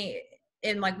tell me,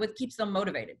 and like, what keeps them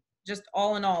motivated? Just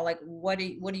all in all, like, what do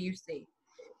you see?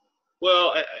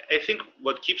 Well, I think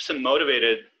what keeps them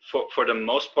motivated for the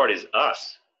most part is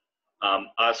us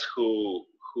who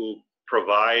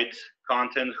provide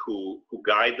content, who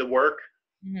guide the work.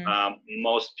 Mm-hmm.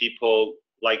 Most people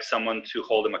like someone to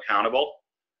hold them accountable,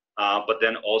 but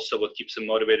then also what keeps them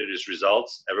motivated is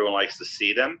results. Everyone likes to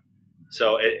see them.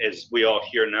 So as we all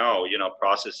here know, you know,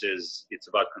 processes, it's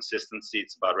about consistency,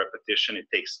 it's about repetition, it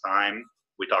takes time.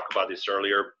 We talked about this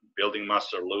earlier, building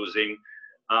muscle, losing.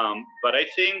 But I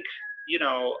think, you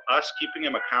know, us keeping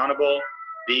them accountable,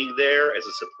 being there as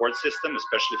a support system,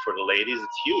 especially for the ladies,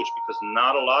 it's huge because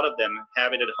not a lot of them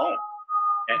have it at home.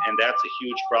 And that's a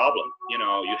huge problem. You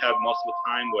know, you have most of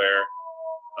the time where,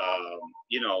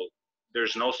 you know,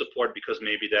 there's no support because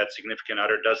maybe that significant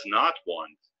other does not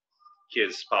want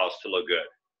his spouse to look good.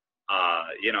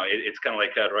 You know, it's kind of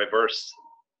like a reverse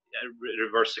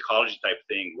psychology type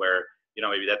thing where, you know,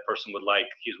 maybe that person would like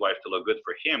his wife to look good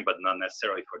for him, but not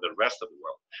necessarily for the rest of the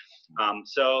world.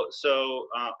 So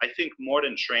I think more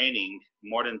than training,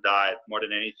 more than diet, more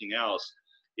than anything else,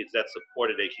 it's that support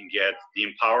that they can get, the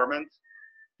empowerment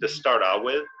to start out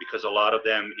with, because a lot of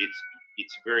them,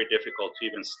 it's very difficult to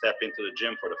even step into the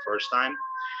gym for the first time.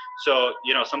 So,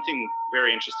 you know, something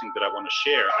very interesting that I want to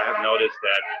share, I have noticed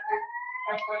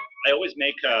that I always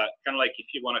make a kind of like, if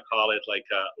you want to call it like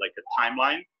a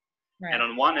timeline. Right. And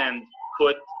on one end,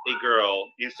 put a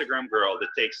Instagram girl that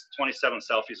takes 27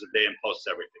 selfies a day and posts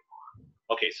everything.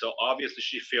 Okay, so obviously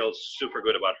she feels super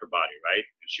good about her body, right?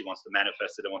 And she wants to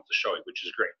manifest it and wants to show it, which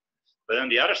is great. But then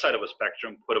the other side of a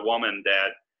spectrum, put a woman that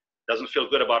doesn't feel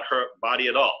good about her body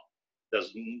at all,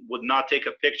 would not take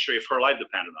a picture if her life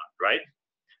depended on it, right?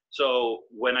 So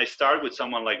when I start with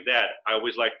someone like that, I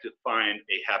always like to find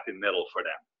a happy middle for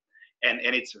them.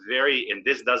 And it's and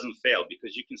this doesn't fail,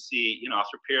 because you can see, you know,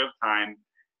 after a period of time,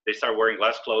 they start wearing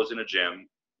less clothes in the gym.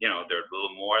 You know, they're a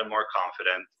little more and more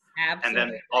confident. Absolutely.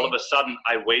 And then all of a sudden,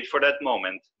 I wait for that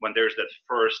moment when there's that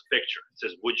first picture. It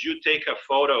says, would you take a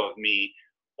photo of me,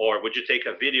 or would you take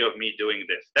a video of me doing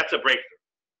this? That's a breakthrough.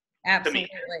 Absolutely.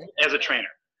 To me as a trainer.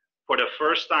 For the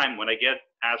first time, when I get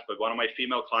asked by one of my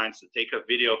female clients to take a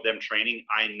video of them training,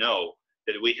 I know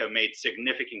that we have made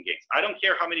significant gains. I don't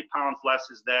care how many pounds less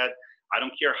is that. I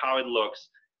don't care how it looks.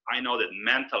 I know that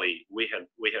mentally we have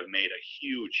made a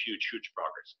huge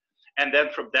progress. And then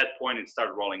from that point, it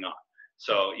started rolling on.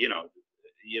 So, you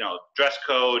know, dress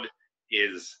code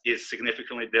is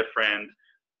significantly different.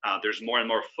 There's more and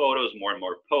more photos, more and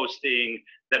more posting.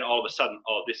 Then all of a sudden,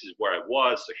 oh, this is where I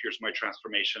was. So here's my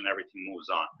transformation. Everything moves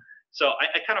on. So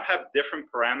I kind of have different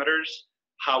parameters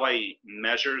how I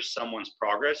measure someone's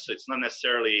progress. So it's not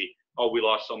necessarily, oh, we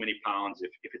lost so many pounds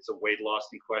if it's a weight loss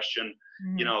in question.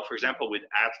 Mm-hmm. You know, for example, with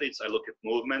athletes, I look at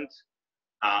movement.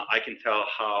 I can tell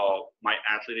how my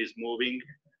athlete is moving,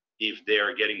 if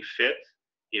they're getting fit,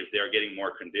 if they're getting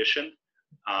more conditioned.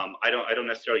 I don't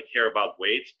necessarily care about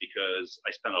weights because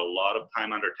I spend a lot of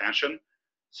time under tension.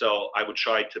 So I would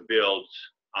try to build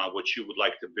what you would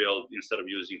like to build instead of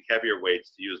using heavier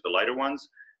weights, to use the lighter ones.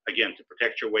 Again, to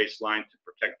protect your waistline, to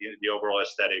protect the overall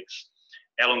aesthetics.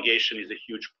 Elongation is a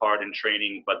huge part in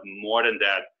training, but more than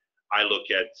that, I look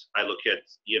at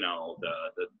you know,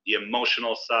 the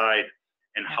emotional side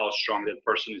and how strong that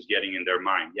person is getting in their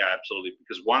mind. Yeah, absolutely.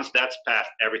 Because once that's passed,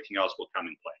 everything else will come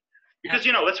in play. Because,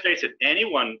 you know, let's face it,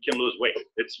 anyone can lose weight.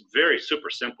 It's very super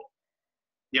simple.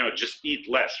 You know, just eat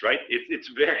less, right? It's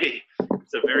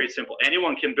a very simple.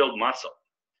 Anyone can build muscle,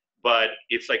 but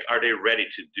it's like, are they ready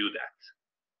to do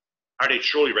that? Are they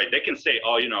truly ready? They can say,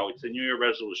 oh, you know, it's a New Year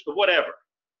resolution, but whatever.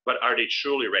 But are they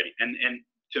truly ready? And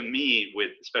to me,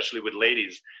 especially with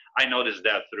ladies, I noticed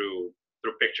that through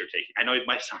picture taking. I know it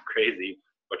might sound crazy,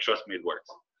 but trust me, it works.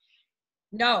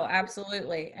 No,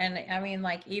 absolutely. And I mean,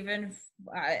 like, even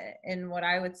in what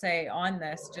I would say on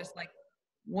this, just like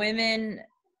women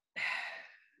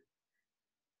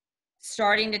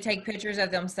starting to take pictures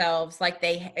of themselves, like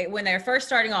when they're first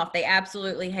starting off, they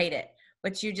absolutely hate it.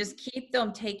 But you just keep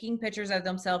them taking pictures of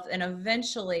themselves. And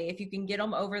eventually, if you can get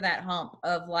them over that hump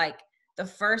of like the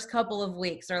first couple of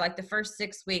weeks or like the first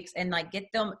 6 weeks, and like get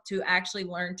them to actually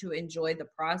learn to enjoy the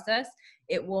process,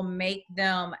 it will make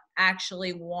them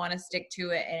actually want to stick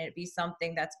to it, and it be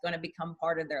something that's going to become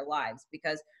part of their lives.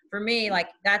 Because for me, like,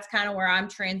 that's kind of where I'm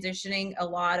transitioning a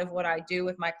lot of what I do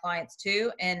with my clients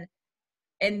too. And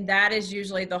that is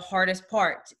usually the hardest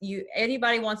part.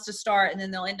 Anybody wants to start, and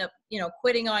then they'll end up, you know,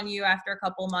 quitting on you after a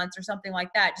couple of months or something like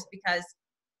that, just because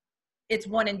it's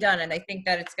one and done, and they think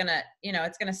that it's gonna, you know,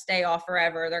 it's gonna stay off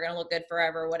forever. They're gonna look good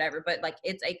forever, whatever. But like,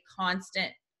 it's a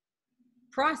constant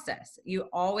process. You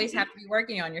always have to be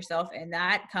working on yourself, and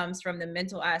that comes from the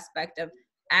mental aspect of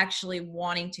actually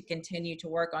wanting to continue to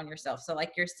work on yourself. So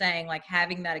like you're saying, like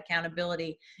having that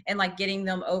accountability and like getting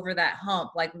them over that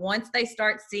hump. Like once they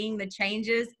start seeing the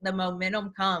changes, the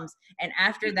momentum comes, and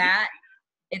after that,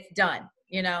 it's done.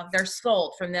 You know, they're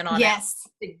sold from then on. Yes,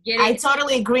 I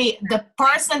totally agree. The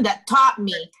person that taught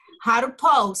me how to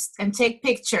post and take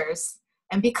pictures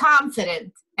and be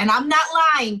confident, and I'm not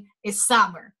lying, is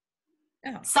Summer.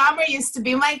 Oh. Summer used to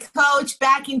be my coach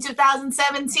back in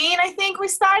 2017, I think we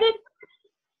started.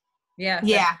 Yeah.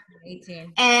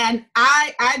 18. And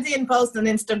I didn't post on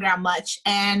Instagram much,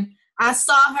 and I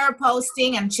saw her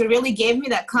posting, and she really gave me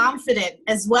that confidence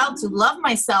as well to love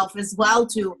myself, as well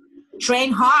to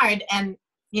train hard. And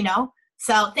you know,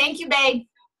 so thank you, babe.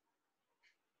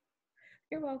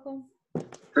 You're welcome.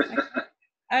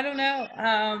 I don't know.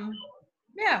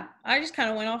 Yeah, I just kind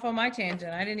of went off on my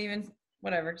tangent. I didn't even,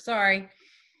 whatever. Sorry.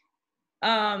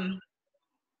 I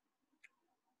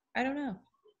don't know.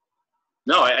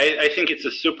 No, I think it's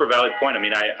a super valid point. I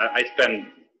mean, I spend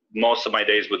most of my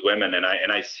days with women, and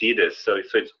I see this. So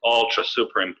it's ultra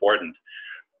super important.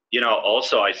 You know,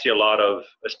 also I see a lot of,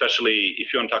 especially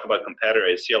if you want to talk about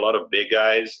competitors, I see a lot of big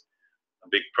guys,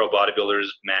 big pro bodybuilders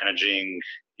managing,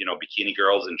 you know, bikini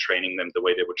girls and training them the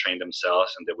way they would train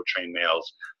themselves and they would train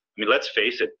males. I mean, let's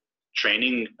face it,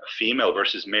 training a female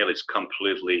versus male is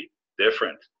completely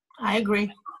different. I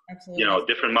agree. Absolutely. You know,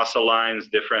 different muscle lines,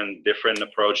 different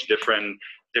approach, different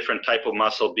type of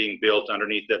muscle being built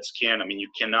underneath that skin. I mean, you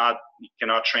cannot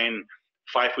train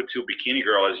 5'2" bikini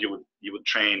girl as you would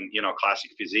train, you know,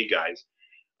 classic physique guys.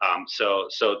 So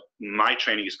my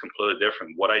training is completely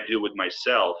different. What I do with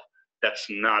myself, that's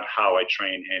not how I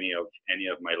train any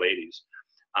of my ladies.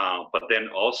 But then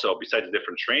also, besides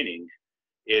different training,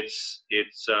 it's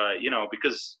you know,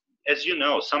 because as you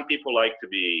know, some people like to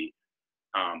be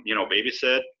you know,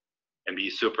 babysit and be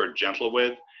super gentle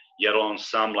with. yet alone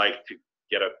some like to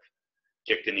get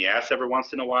kicked in the ass every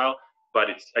once in a while. But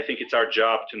I think it's our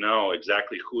job to know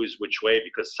exactly who is which way,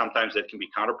 because sometimes that can be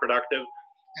counterproductive.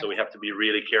 So we have to be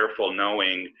really careful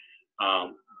knowing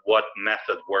what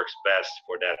method works best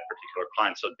for that particular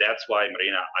client. So that's why,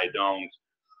 Marina,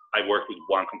 I work with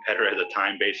one competitor at a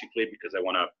time, basically, because I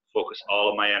want to focus all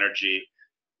of my energy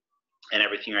and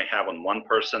everything I have on one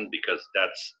person, because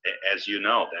that's, as you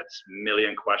know, that's a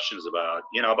million questions about,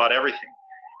 about everything.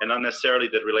 And not necessarily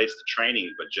that relates to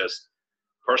training, but just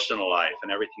personal life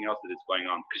and everything else that is going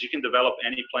on. Because you can develop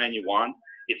any plan you want.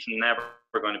 It's never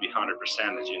going to be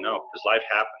 100%, as you know, because life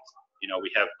happens.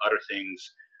 We have other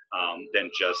things than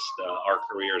just our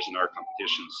careers and our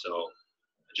competitions. So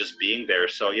just being there.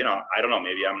 So, I don't know,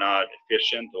 maybe I'm not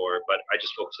efficient but I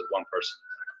just focus on one person.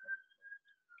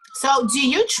 So do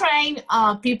you train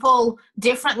people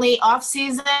differently off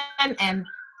season and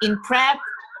in prep,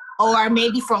 or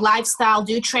maybe for lifestyle?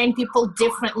 Do you train people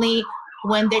differently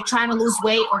when they're trying to lose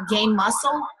weight or gain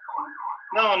muscle?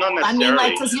 No, not necessarily. I mean,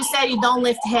 like, because you said you don't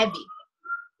lift heavy.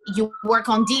 You work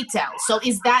on detail. So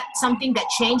is that something that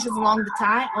changes along the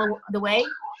time or the way?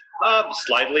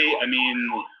 Slightly. I mean,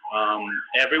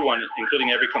 everyone,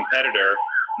 including every competitor,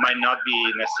 might not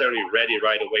be necessarily ready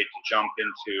right away to jump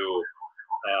into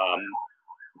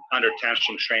under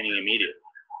tension training immediately.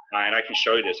 And I can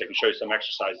show you this. I can show you some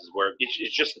exercises where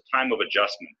it's just a time of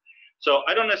adjustment. So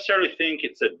I don't necessarily think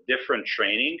it's a different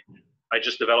training. I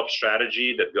just developed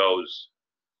strategy that goes,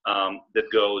 okay,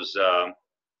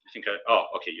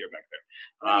 you're back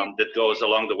there. That goes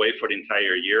along the way for the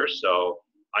entire year. So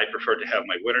I prefer to have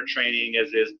my winter training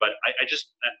as is, but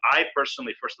I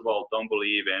personally, first of all, don't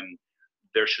believe in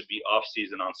there should be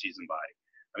off-season, on-season body.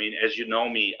 I mean, as you know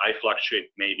me, I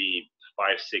fluctuate maybe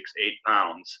 5, 6, 8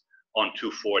 pounds on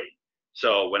 240.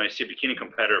 So when I see a bikini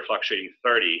competitor fluctuating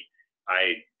 30,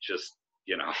 I just,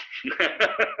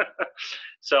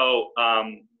 So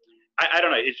I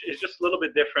don't know. It's just a little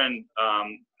bit different.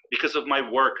 Because of my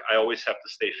work, I always have to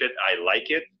stay fit. I like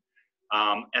it.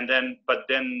 But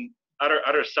then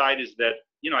other side is that,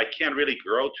 I can't really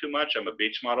grow too much. I'm a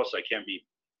beach model, so I can't be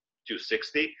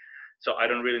 260. So I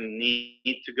don't really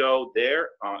need to go there.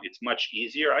 It's much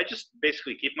easier. I just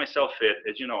basically keep myself fit.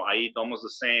 As you know, I eat almost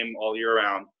the same all year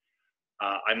round.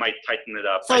 I might tighten it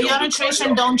up. So your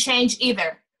nutrition don't change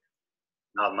either?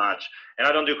 Not much. And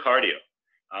I don't do cardio.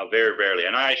 Very rarely.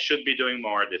 And I should be doing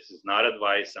more. This is not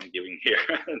advice I'm giving here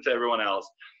to everyone else.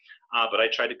 But I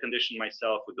try to condition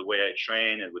myself with the way I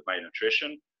train and with my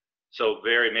nutrition. So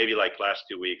maybe like last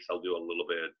 2 weeks, I'll do a little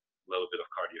bit of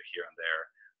cardio here and there.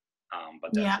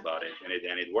 But that's about it.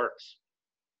 And it works.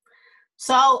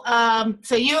 So,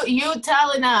 so you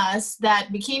telling us that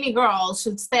bikini girls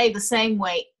should stay the same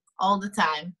weight all the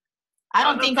time. I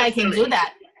don't think I can do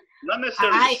that. Not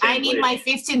necessarily. I need my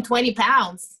 15, 20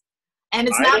 pounds. And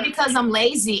it's not because I'm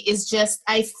lazy. It's just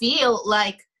I feel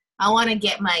like I want to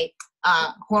get my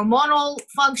hormonal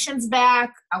functions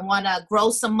back. I want to grow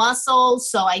some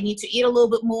muscles. So I need to eat a little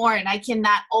bit more. And I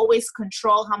cannot always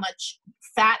control how much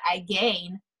fat I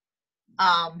gain.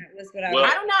 I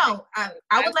don't know.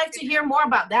 I would like to hear more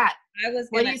about that.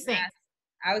 What do you think?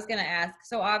 I was going to ask.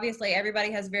 So obviously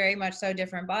everybody has very much so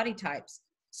different body types.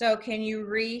 So can you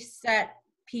reset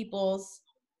people's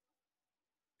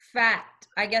fat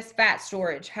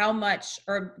storage? How much,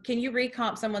 or can you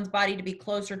recomp someone's body to be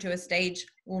closer to a stage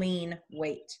lean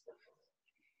weight?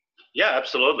 Yeah,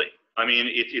 absolutely. I mean,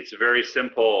 it's a very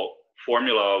simple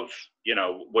formula of,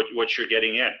 what you're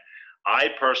getting in. I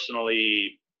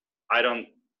personally, I don't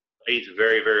eat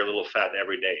very, very little fat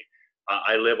every day.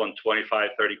 I live on 25,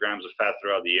 30 grams of fat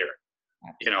throughout the year.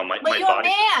 But you're a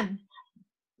man.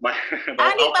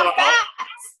 I need my fat.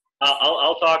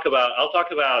 I'll talk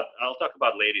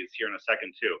about ladies here in a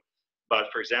second too. But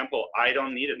for example, I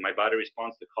don't need it. My body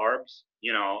responds to carbs.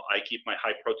 I keep my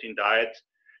high protein diet.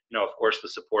 Of course, the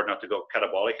support not to go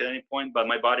catabolic at any point, but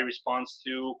my body responds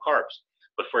to carbs.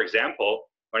 But for example,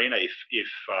 Marina, if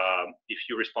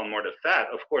you respond more to fat,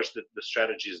 of course the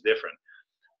strategy is different.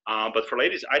 But for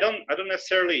ladies, I don't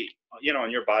necessarily,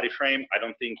 in your body frame, I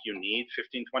don't think you need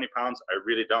 15, 20 pounds. I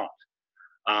really don't.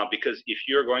 Because if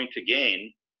you're going to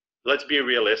gain, let's be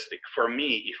realistic. For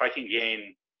me, if I can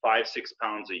gain 5, 6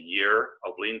 pounds a year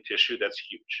of lean tissue, that's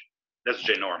huge. That's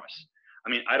ginormous. I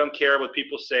mean, I don't care what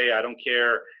people say. I don't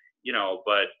care,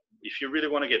 but if you really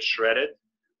want to get shredded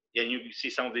and you see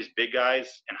some of these big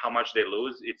guys and how much they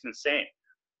lose, it's insane.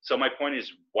 So my point is,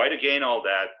 why to gain all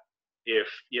that if,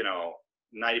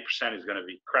 90% is going to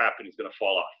be crap and it's going to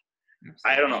fall off?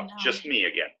 I don't know, just me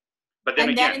again. But then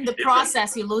again, in the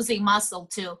process, you're losing muscle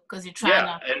too, because you're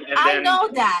trying to. I know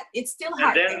that it's still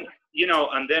hard. And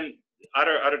then,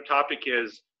 other topic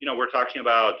is, we're talking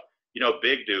about,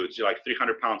 big dudes, like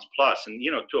 300 pounds plus. And,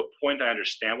 to a point, I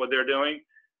understand what they're doing.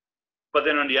 But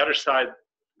then on the other side,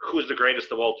 who's the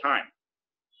greatest of all time?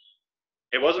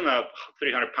 It wasn't a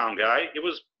 300-pound guy. It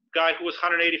was a guy who was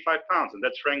 185 pounds, and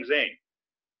that's Frank Zane.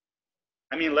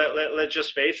 I mean, let's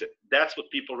just face it. That's what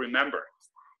people remember.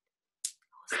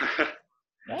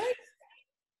 What?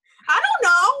 I don't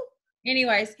know.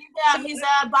 Anyways, he's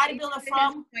a bodybuilder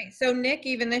from. So Nick,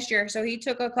 even this year, so he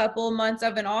took a couple of months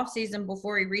of an off season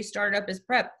before he restarted up his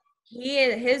prep.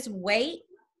 His weight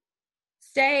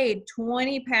stayed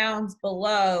 20 pounds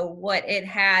below what it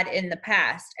had in the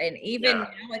past, and even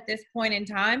now at this point in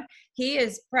time, he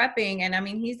is prepping, and I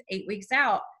mean he's 8 weeks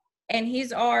out, and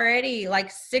he's already like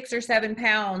 6 or 7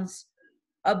 pounds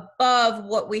above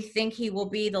what we think he will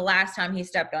be the last time he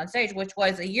stepped on stage, which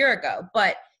was a year ago.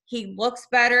 But he looks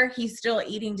better. He's still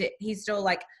he's still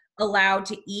like allowed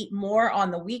to eat more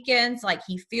on the weekends. Like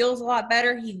he feels a lot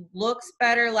better. He looks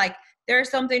better. Like there's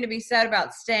something to be said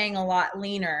about staying a lot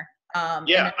leaner.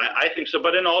 I think so.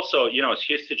 But then also, it's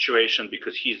his situation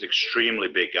because he's extremely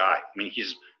big guy. I mean,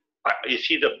 is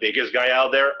he the biggest guy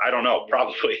out there? I don't know.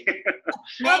 Probably.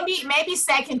 maybe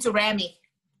second to Remy.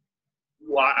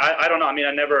 Well, I don't know. I mean,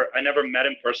 I never met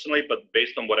him personally, but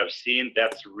based on what I've seen,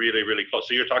 that's really, really close.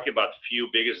 So you're talking about few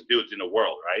biggest dudes in the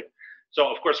world, right?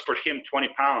 So of course, for him, 20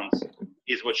 pounds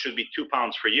is what should be 2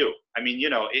 pounds for you. I mean,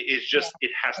 it's just,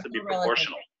 it has to be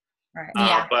proportional.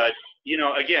 Right. But,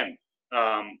 again,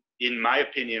 in my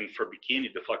opinion, for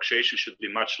bikini, the fluctuation should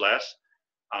be much less.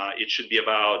 It should be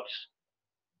about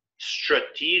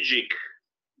strategic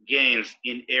gains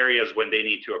in areas when they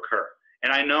need to occur.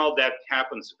 And I know that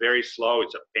happens very slow.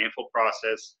 It's a painful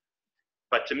process.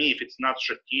 But to me, if it's not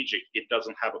strategic, it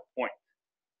doesn't have a point.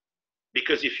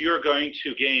 Because if you're going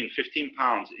to gain 15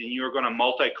 pounds and you're going to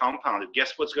multi-compound it,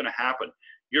 guess what's going to happen?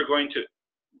 You're going to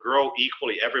grow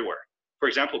equally everywhere. For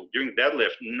example, during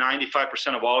deadlift,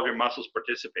 95% of all of your muscles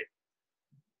participate.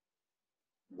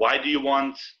 Why do you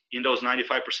want in those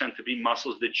 95% to be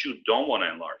muscles that you don't want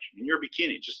to enlarge? In your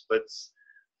bikini, just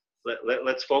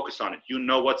let's focus on it. You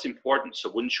know what's important. So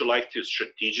wouldn't you like to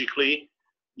strategically,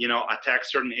 attack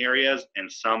certain areas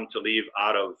and some to leave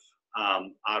out of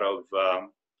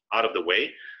the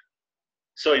way?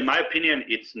 So in my opinion,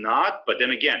 it's not. But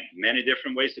then again, many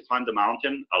different ways to climb the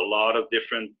mountain. A lot of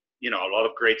different, a lot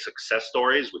of great success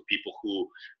stories with people who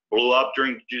blew up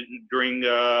during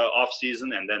off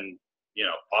season and then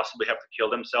possibly have to kill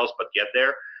themselves but get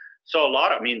there. So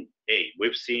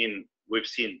we've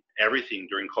seen everything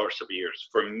during course of years.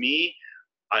 For me,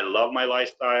 I love my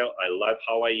lifestyle. I love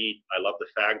how I eat. I love the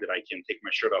fact that I can take my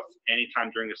shirt off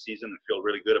anytime during the season and feel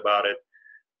really good about it.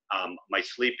 My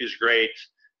sleep is great,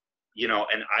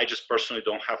 and I just personally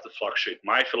don't have to fluctuate.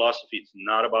 My philosophy, it's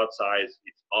not about size.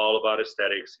 It's all about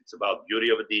aesthetics. It's about beauty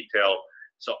of a detail.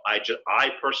 So I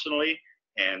personally,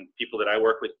 and people that I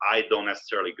work with, I don't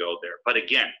necessarily go there. But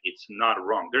again, it's not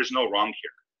wrong. There's no wrong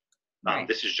here. Right.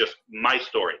 This is just my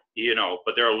story,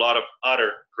 but there are a lot of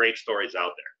other great stories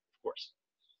out there, of course.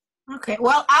 Okay,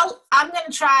 well, I'm going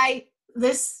to try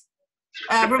this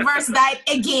reverse diet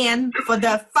again for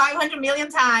the 500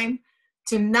 millionth time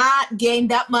to not gain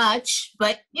that much,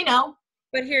 but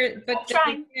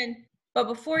But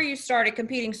before you started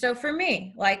competing, so for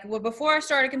me, before I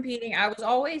started competing, I was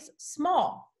always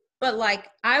small. But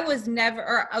I was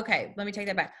never, okay, let me take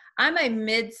that back. I'm a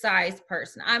mid-sized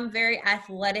person. I'm a very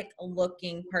athletic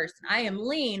looking person. I am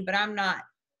lean, but I'm not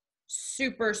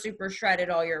super, super shredded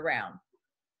all year round.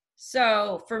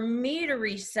 So for me to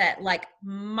reset,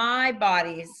 my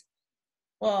body's,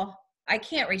 I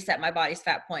can't reset my body's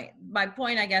fat point. My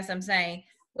point, I guess I'm saying,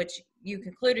 which you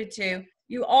concluded to,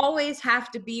 you always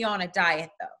have to be on a diet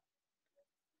though.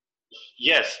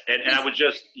 Yes, and I would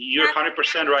you're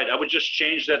 100% right. I would just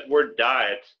change that word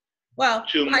diet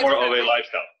to more of a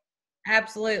lifestyle.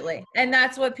 Absolutely. And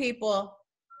that's what people.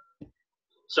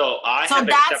 So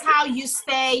that's how you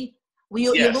stay,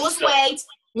 you lose weight,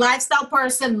 lifestyle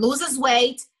person loses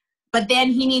weight, but then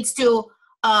he needs to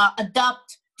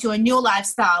adapt to a new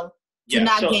lifestyle to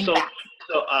not gain back.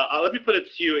 So let me put it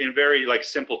to you in very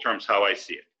simple terms how I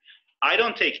see it. I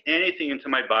don't take anything into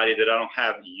my body that I don't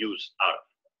have use out of.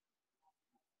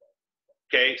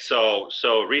 Okay, so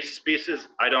Reese's Pieces,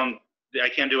 I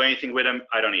can't do anything with them.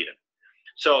 I don't eat it.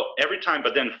 So every time,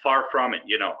 but then far from it,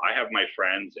 I have my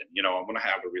friends and, I want to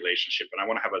have a relationship and I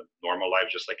want to have a normal life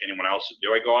just like anyone else.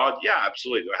 Do I go out? Yeah,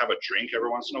 absolutely. Do I have a drink every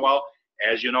once in a while?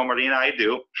 As you know, Marlena, I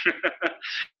do.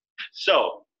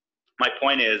 So my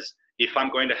point is, if I'm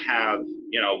going to have,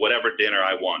 whatever dinner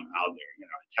I want out there,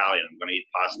 Italian, I'm going to eat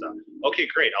pasta. Okay,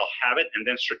 great. I'll have it. And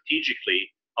then strategically,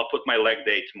 I'll put my leg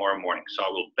day tomorrow morning. So I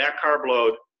will back carb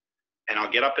load, and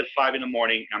I'll get up at 5 in the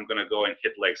morning. I'm going to go and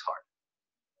hit legs hard,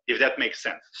 if that makes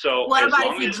sense. So what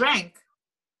about if you drink?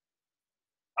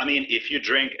 I mean, if you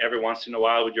drink every once in a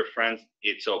while with your friends,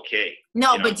 it's okay.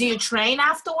 No, but do you train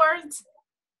afterwards?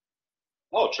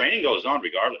 Oh, training goes on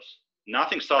regardless.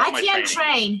 Nothing stops my training. I can't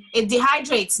train. It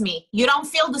dehydrates me. You don't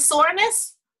feel the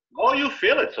soreness? Oh, you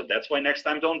feel it. So that's why next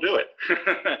time don't do it.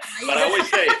 But I always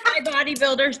say,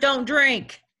 bodybuilders don't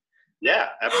drink. Yeah,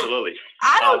 absolutely.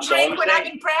 I don't drink when I'm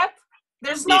in prep.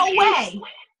 There's no way.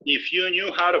 If you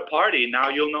knew how to party, now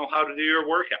you'll know how to do your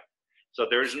workout. So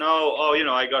there's no, oh, you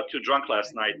know, I got too drunk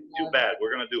last night. Too bad.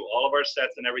 We're going to do all of our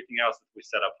sets and everything else that we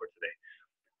set up for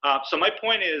today. So my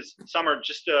point is, Summer,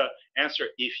 just to answer,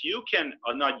 if you can,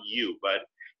 not you, but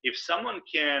if someone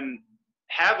can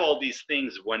have all these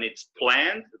things when it's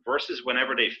planned versus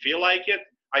whenever they feel like it,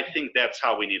 I think that's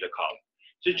how we need to call it.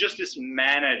 So just this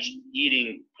managed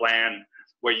eating plan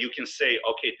where you can say,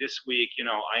 okay, this week, you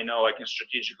know I can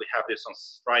strategically have this on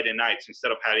Friday nights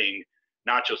instead of having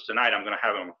nachos tonight, I'm going to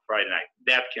have them on Friday night.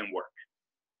 That can work.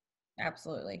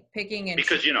 Absolutely. Picking and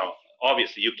because, you know,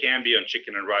 obviously you can be on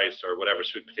chicken and rice or whatever,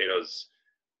 sweet potatoes,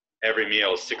 every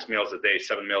meal, 6 meals a day,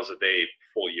 7 meals a day,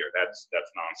 full year. That's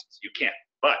nonsense. You can't.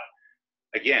 But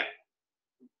again,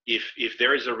 if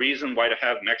there is a reason why to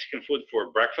have Mexican food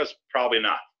for breakfast, probably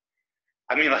not.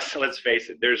 I mean, let's face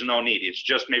it, there's no need. It's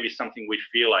just maybe something we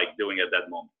feel like doing at that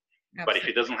moment. Absolutely. But if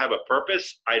it doesn't have a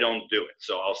purpose, I don't do it.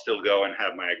 So I'll still go and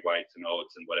have my egg whites and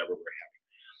oats and whatever we're having.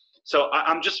 So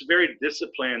I'm just very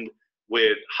disciplined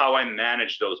with how I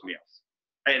manage those meals.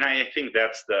 And I think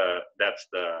that's the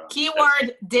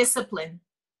keyword, discipline.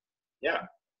 Yeah.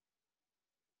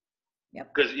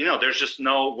 Yep. Because, you know, there's just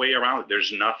no way around it.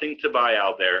 There's nothing to buy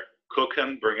out there. Cook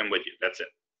them, bring them with you. That's it.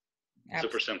 Absolutely.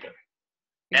 Super simple.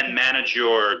 And manage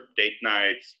your date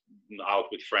nights, out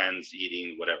with friends,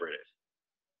 eating, whatever it is.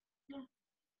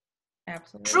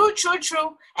 Absolutely.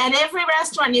 True. And every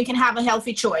restaurant you can have a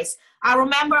healthy choice. I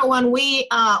remember when we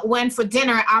went for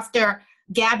dinner after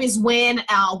Gabby's win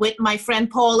with my friend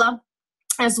Paula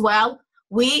as well.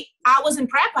 I was in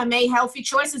prep. I made healthy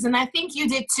choices, and I think you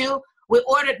did too. We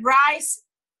ordered rice,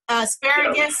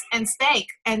 asparagus, and steak,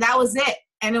 and that was it.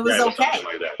 And it was okay.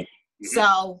 Like that. Mm-hmm.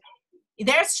 So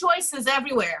there's choices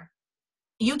everywhere.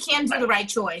 You can do the right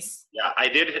choice. Yeah, I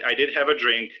did have a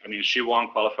drink. I mean, she won,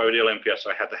 qualified with the Olympia, so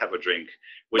I had to have a drink,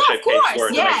 which no, I paid for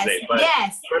the next day.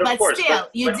 But still,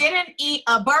 you didn't eat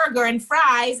a burger and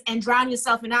fries and drown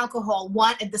yourself in alcohol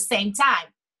one at the same time.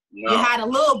 No. You had a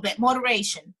little bit,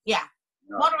 moderation. Yeah,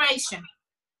 no.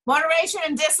 Moderation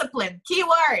and discipline, key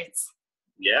words.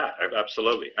 Yeah,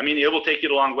 absolutely. I mean, it will take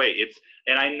you a long way.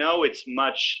 And I know it's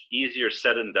much easier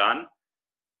said than done,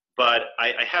 but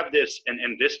I have this,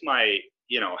 and this might,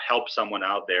 you know, help someone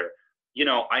out there. You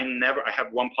know, I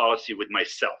have one policy with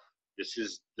myself. This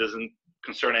doesn't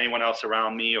concern anyone else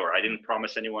around me, or I didn't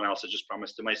promise anyone else. I just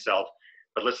promised to myself.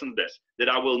 But listen to this, that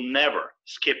I will never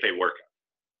skip a workout.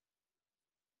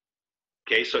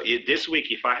 Okay, so this week,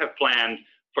 if I have planned,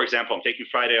 for example, I'm taking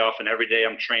Friday off and every day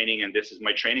I'm training and this is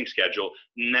my training schedule,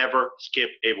 never skip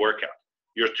a workout.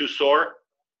 You're too sore,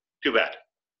 too bad.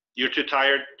 You're too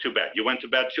tired, too bad. You went to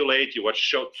bed too late, you watched a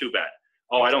show, too bad.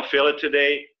 Oh, I don't feel it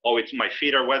today. Oh, my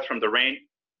feet are wet from the rain.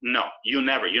 No, you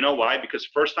never. You know why? Because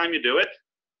first time you do it,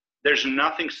 there's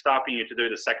nothing stopping you to do it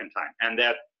the second time. And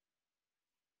that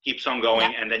keeps on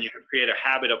going. Yeah. And then you can create a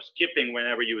habit of skipping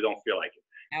whenever you don't feel like it.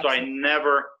 Absolutely. So I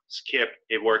never skip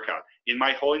a workout. In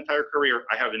my whole entire career,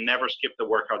 I have never skipped a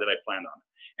workout that I planned on.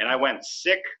 And I went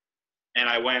sick, and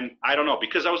I don't know,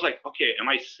 because I was like, okay, am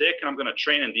I sick and I'm going to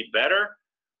train and be better?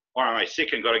 Or am I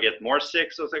sick and going to get more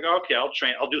sick? So I was like, okay, I'll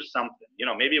train. I'll do something. You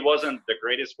know, maybe it wasn't the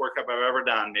greatest workout I've ever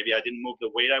done. Maybe I didn't move the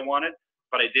weight I wanted,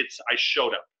 but I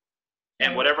showed up.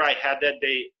 And whatever I had that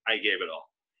day, I gave it all.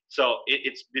 So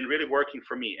it's been really working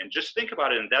for me. And just think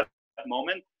about it in that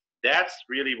moment. That's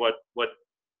really what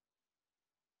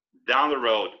down the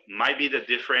road might be the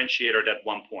differentiator at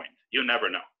one point. You never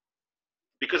know.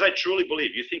 Because I truly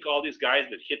believe, you think all these guys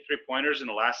that hit 3-pointers in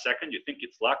the last second, you think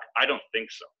it's luck? I don't think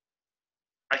so.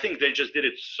 I think they just did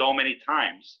it so many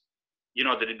times, you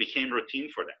know, that it became routine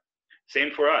for them.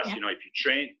 Same for us. Yeah. You know, if you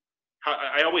train,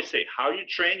 I always say, how you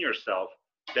train yourself,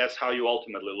 that's how you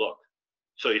ultimately look.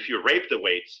 So if you rape the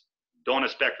weights, don't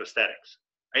expect aesthetics.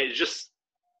 It's just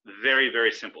very,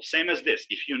 very simple. Same as this.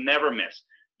 If you never miss,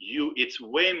 it's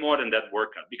way more than that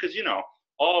workout. Because, you know,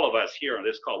 all of us here on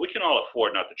this call, we can all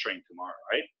afford not to train tomorrow,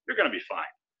 right? You're going to be fine.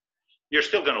 You're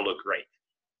still going to look great.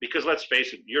 Because let's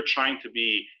face it, you're trying to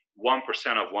be 1%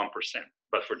 of 1%.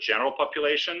 But for general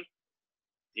population,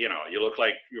 you know, you look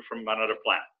like you're from another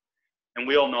planet. And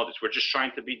we all know this. We're just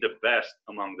trying to be the best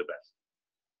among the best.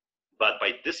 But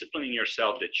by disciplining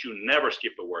yourself that you never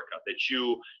skip a workout, that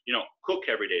you cook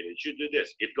every day, that you do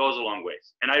this, it goes a long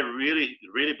ways. And I really,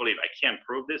 really believe, I can't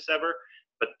prove this ever,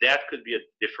 but that could be a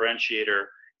differentiator,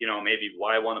 maybe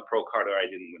why I won a pro card or I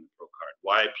didn't win a pro card,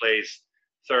 why I placed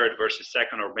third versus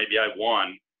second, or maybe I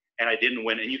won and I didn't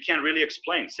win. And you can't really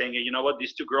explain, saying, you know what,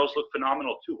 these two girls look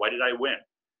phenomenal too. Why did I win?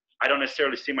 I don't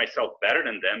necessarily see myself better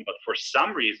than them, but for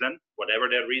some reason, whatever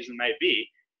that reason might be,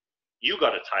 you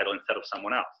got a title instead of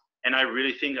someone else. And I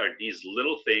really think are these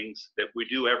little things that we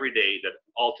do every day that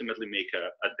ultimately make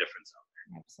a difference out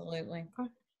there. Absolutely.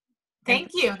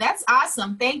 Thank you. That's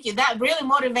awesome. Thank you. That really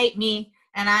motivates me.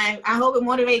 And I hope it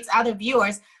motivates other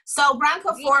viewers. So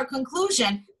Branko, for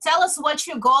conclusion, tell us what's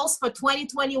your goals for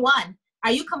 2021.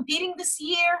 Are you competing this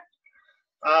year?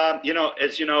 As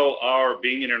you know, our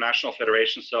being international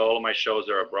federation, so all of my shows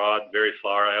are abroad, very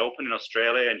far. I open in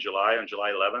Australia in July, on July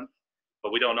 11th,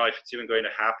 but we don't know if it's even going to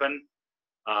happen.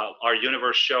 Our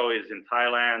Universe show is in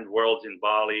Thailand, World's in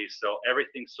Bali. So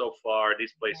everything so far,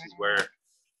 these places where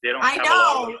they don't have a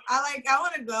lot of, I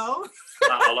want to go.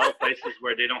 a lot of places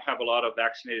where they don't have a lot of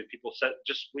vaccinated people.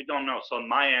 We don't know. So on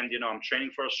my end, I'm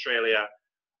training for Australia,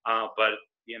 but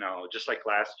just like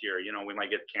last year, we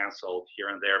might get canceled here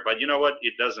and there. But you know what?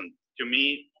 It doesn't. To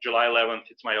me, July 11th,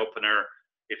 it's my opener.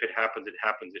 If it happens, it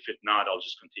happens. If it not, I'll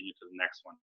just continue to the next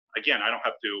one. Again, I don't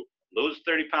have to lose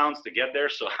 30 pounds to get there,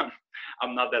 so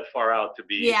I'm not that far out to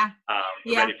be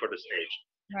ready for the stage.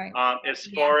 Right. As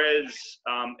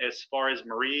far as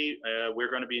Marie, we're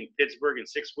going to be in Pittsburgh in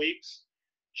 6 weeks.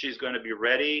 She's going to be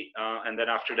ready, and then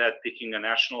after that, picking a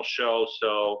national show.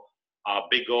 So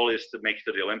big goal is to make it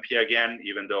to the Olympia again,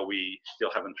 even though we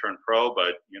still haven't turned pro.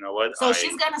 But you know what? So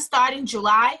she's going to start in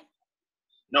July?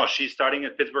 No, she's starting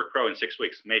at Pittsburgh Pro in 6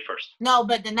 weeks, May 1st. No,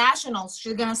 but the nationals,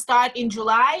 she's going to start in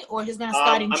July, or she's going to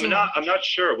start in June? I'm not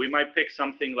sure. We might pick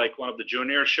something like one of the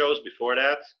junior shows before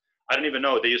that. I don't even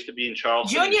know. They used to be in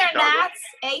Charleston. Junior Nats,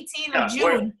 18th of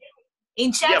June,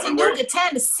 in Chattanooga,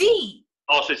 Tennessee.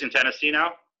 Oh, so it's in Tennessee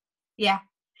now? Yeah.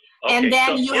 Okay, and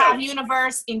then you have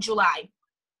Universe in July,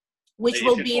 which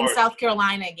will be in South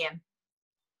Carolina again.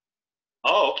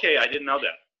 Oh, okay. I didn't know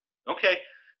that. Okay.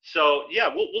 So,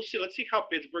 we'll see. Let's see how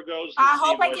Pittsburgh goes. I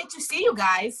hope I get to see you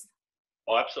guys.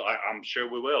 Oh, absolutely. I'm sure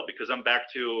we will, because I'm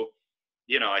back to,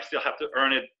 I still have to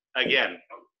earn it again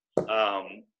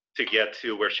to get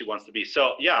to where she wants to be.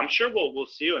 So, I'm sure we'll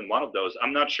see you in one of those.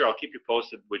 I'm not sure. I'll keep you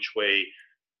posted which way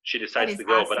she decides to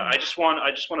go. Awesome. But I just want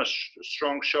a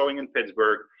strong showing in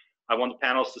Pittsburgh. I want the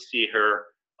panels to see her,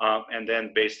 and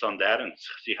then based on that and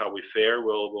see how we fare,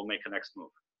 we'll make a next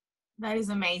move. That is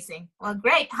amazing. Well,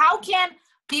 great. How can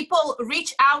people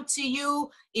reach out to you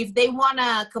if they want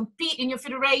to compete in your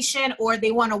federation or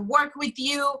they want to work with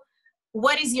you?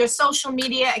 What is your social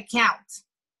media account?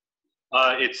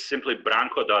 It's simply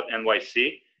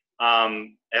branko.nyc.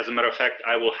 As a matter of fact,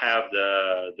 I will have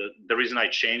the reason I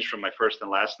changed from my first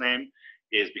and last name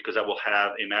is because I will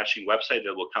have a matching website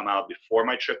that will come out before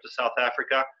my trip to South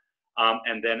Africa.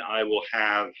 And then I will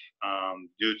have,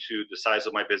 due to the size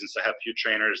of my business, I have a few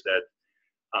trainers that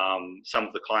some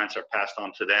of the clients are passed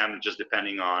on to them, just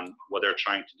depending on what they're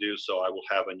trying to do. So I will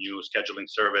have a new scheduling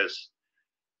service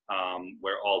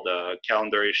where all the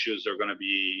calendar issues are going to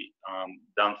be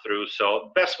done through.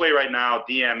 So best way right now,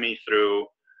 DM me through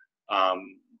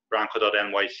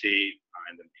branko.nyc,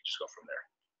 and then we just go from there.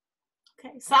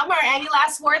 Okay, Summer, any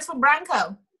last words for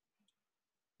Branko?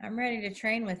 I'm ready to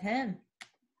train with him.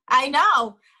 I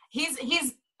know. He's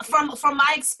from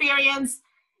my experience,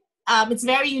 it's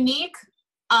very unique.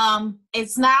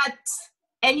 It's not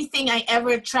anything I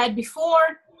ever tried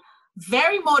before.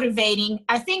 Very motivating.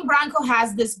 I think Branko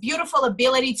has this beautiful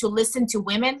ability to listen to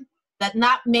women that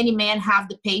not many men have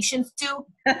the patience to.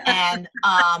 And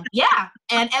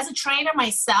and as a trainer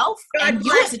myself, and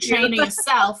you as a trainer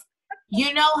yourself,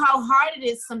 you know how hard it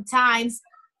is sometimes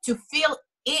to feel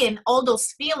in all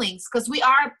those feelings, because we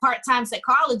are part-time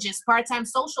psychologists, part-time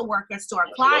social workers to our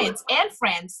clients and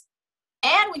friends,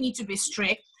 and we need to be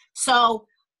strict. So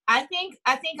I think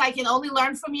I can only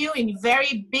learn from you, and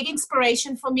very big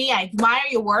inspiration for me. I admire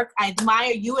your work. I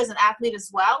admire you as an athlete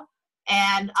as well.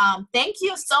 And thank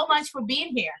you so much for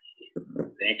being here.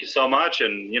 Thank you so much.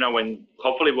 And when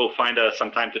hopefully we'll find some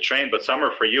time to train. But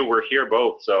Summer, for you, we're here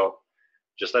both. So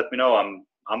just let me know.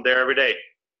 I'm there every day.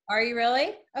 Are you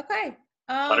really? Okay.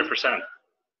 100%.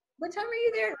 What time are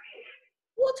you there?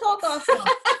 We'll talk offline.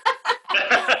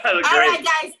 All right,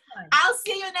 guys. I'll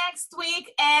see you next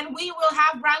week, and we will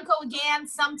have Branko again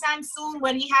sometime soon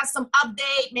when he has some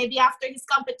update, maybe after his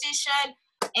competition.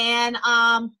 And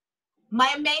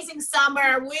my amazing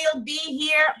Summer. We'll be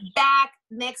here back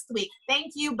next week.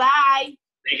 Thank you. Bye.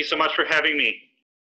 Thank you so much for having me.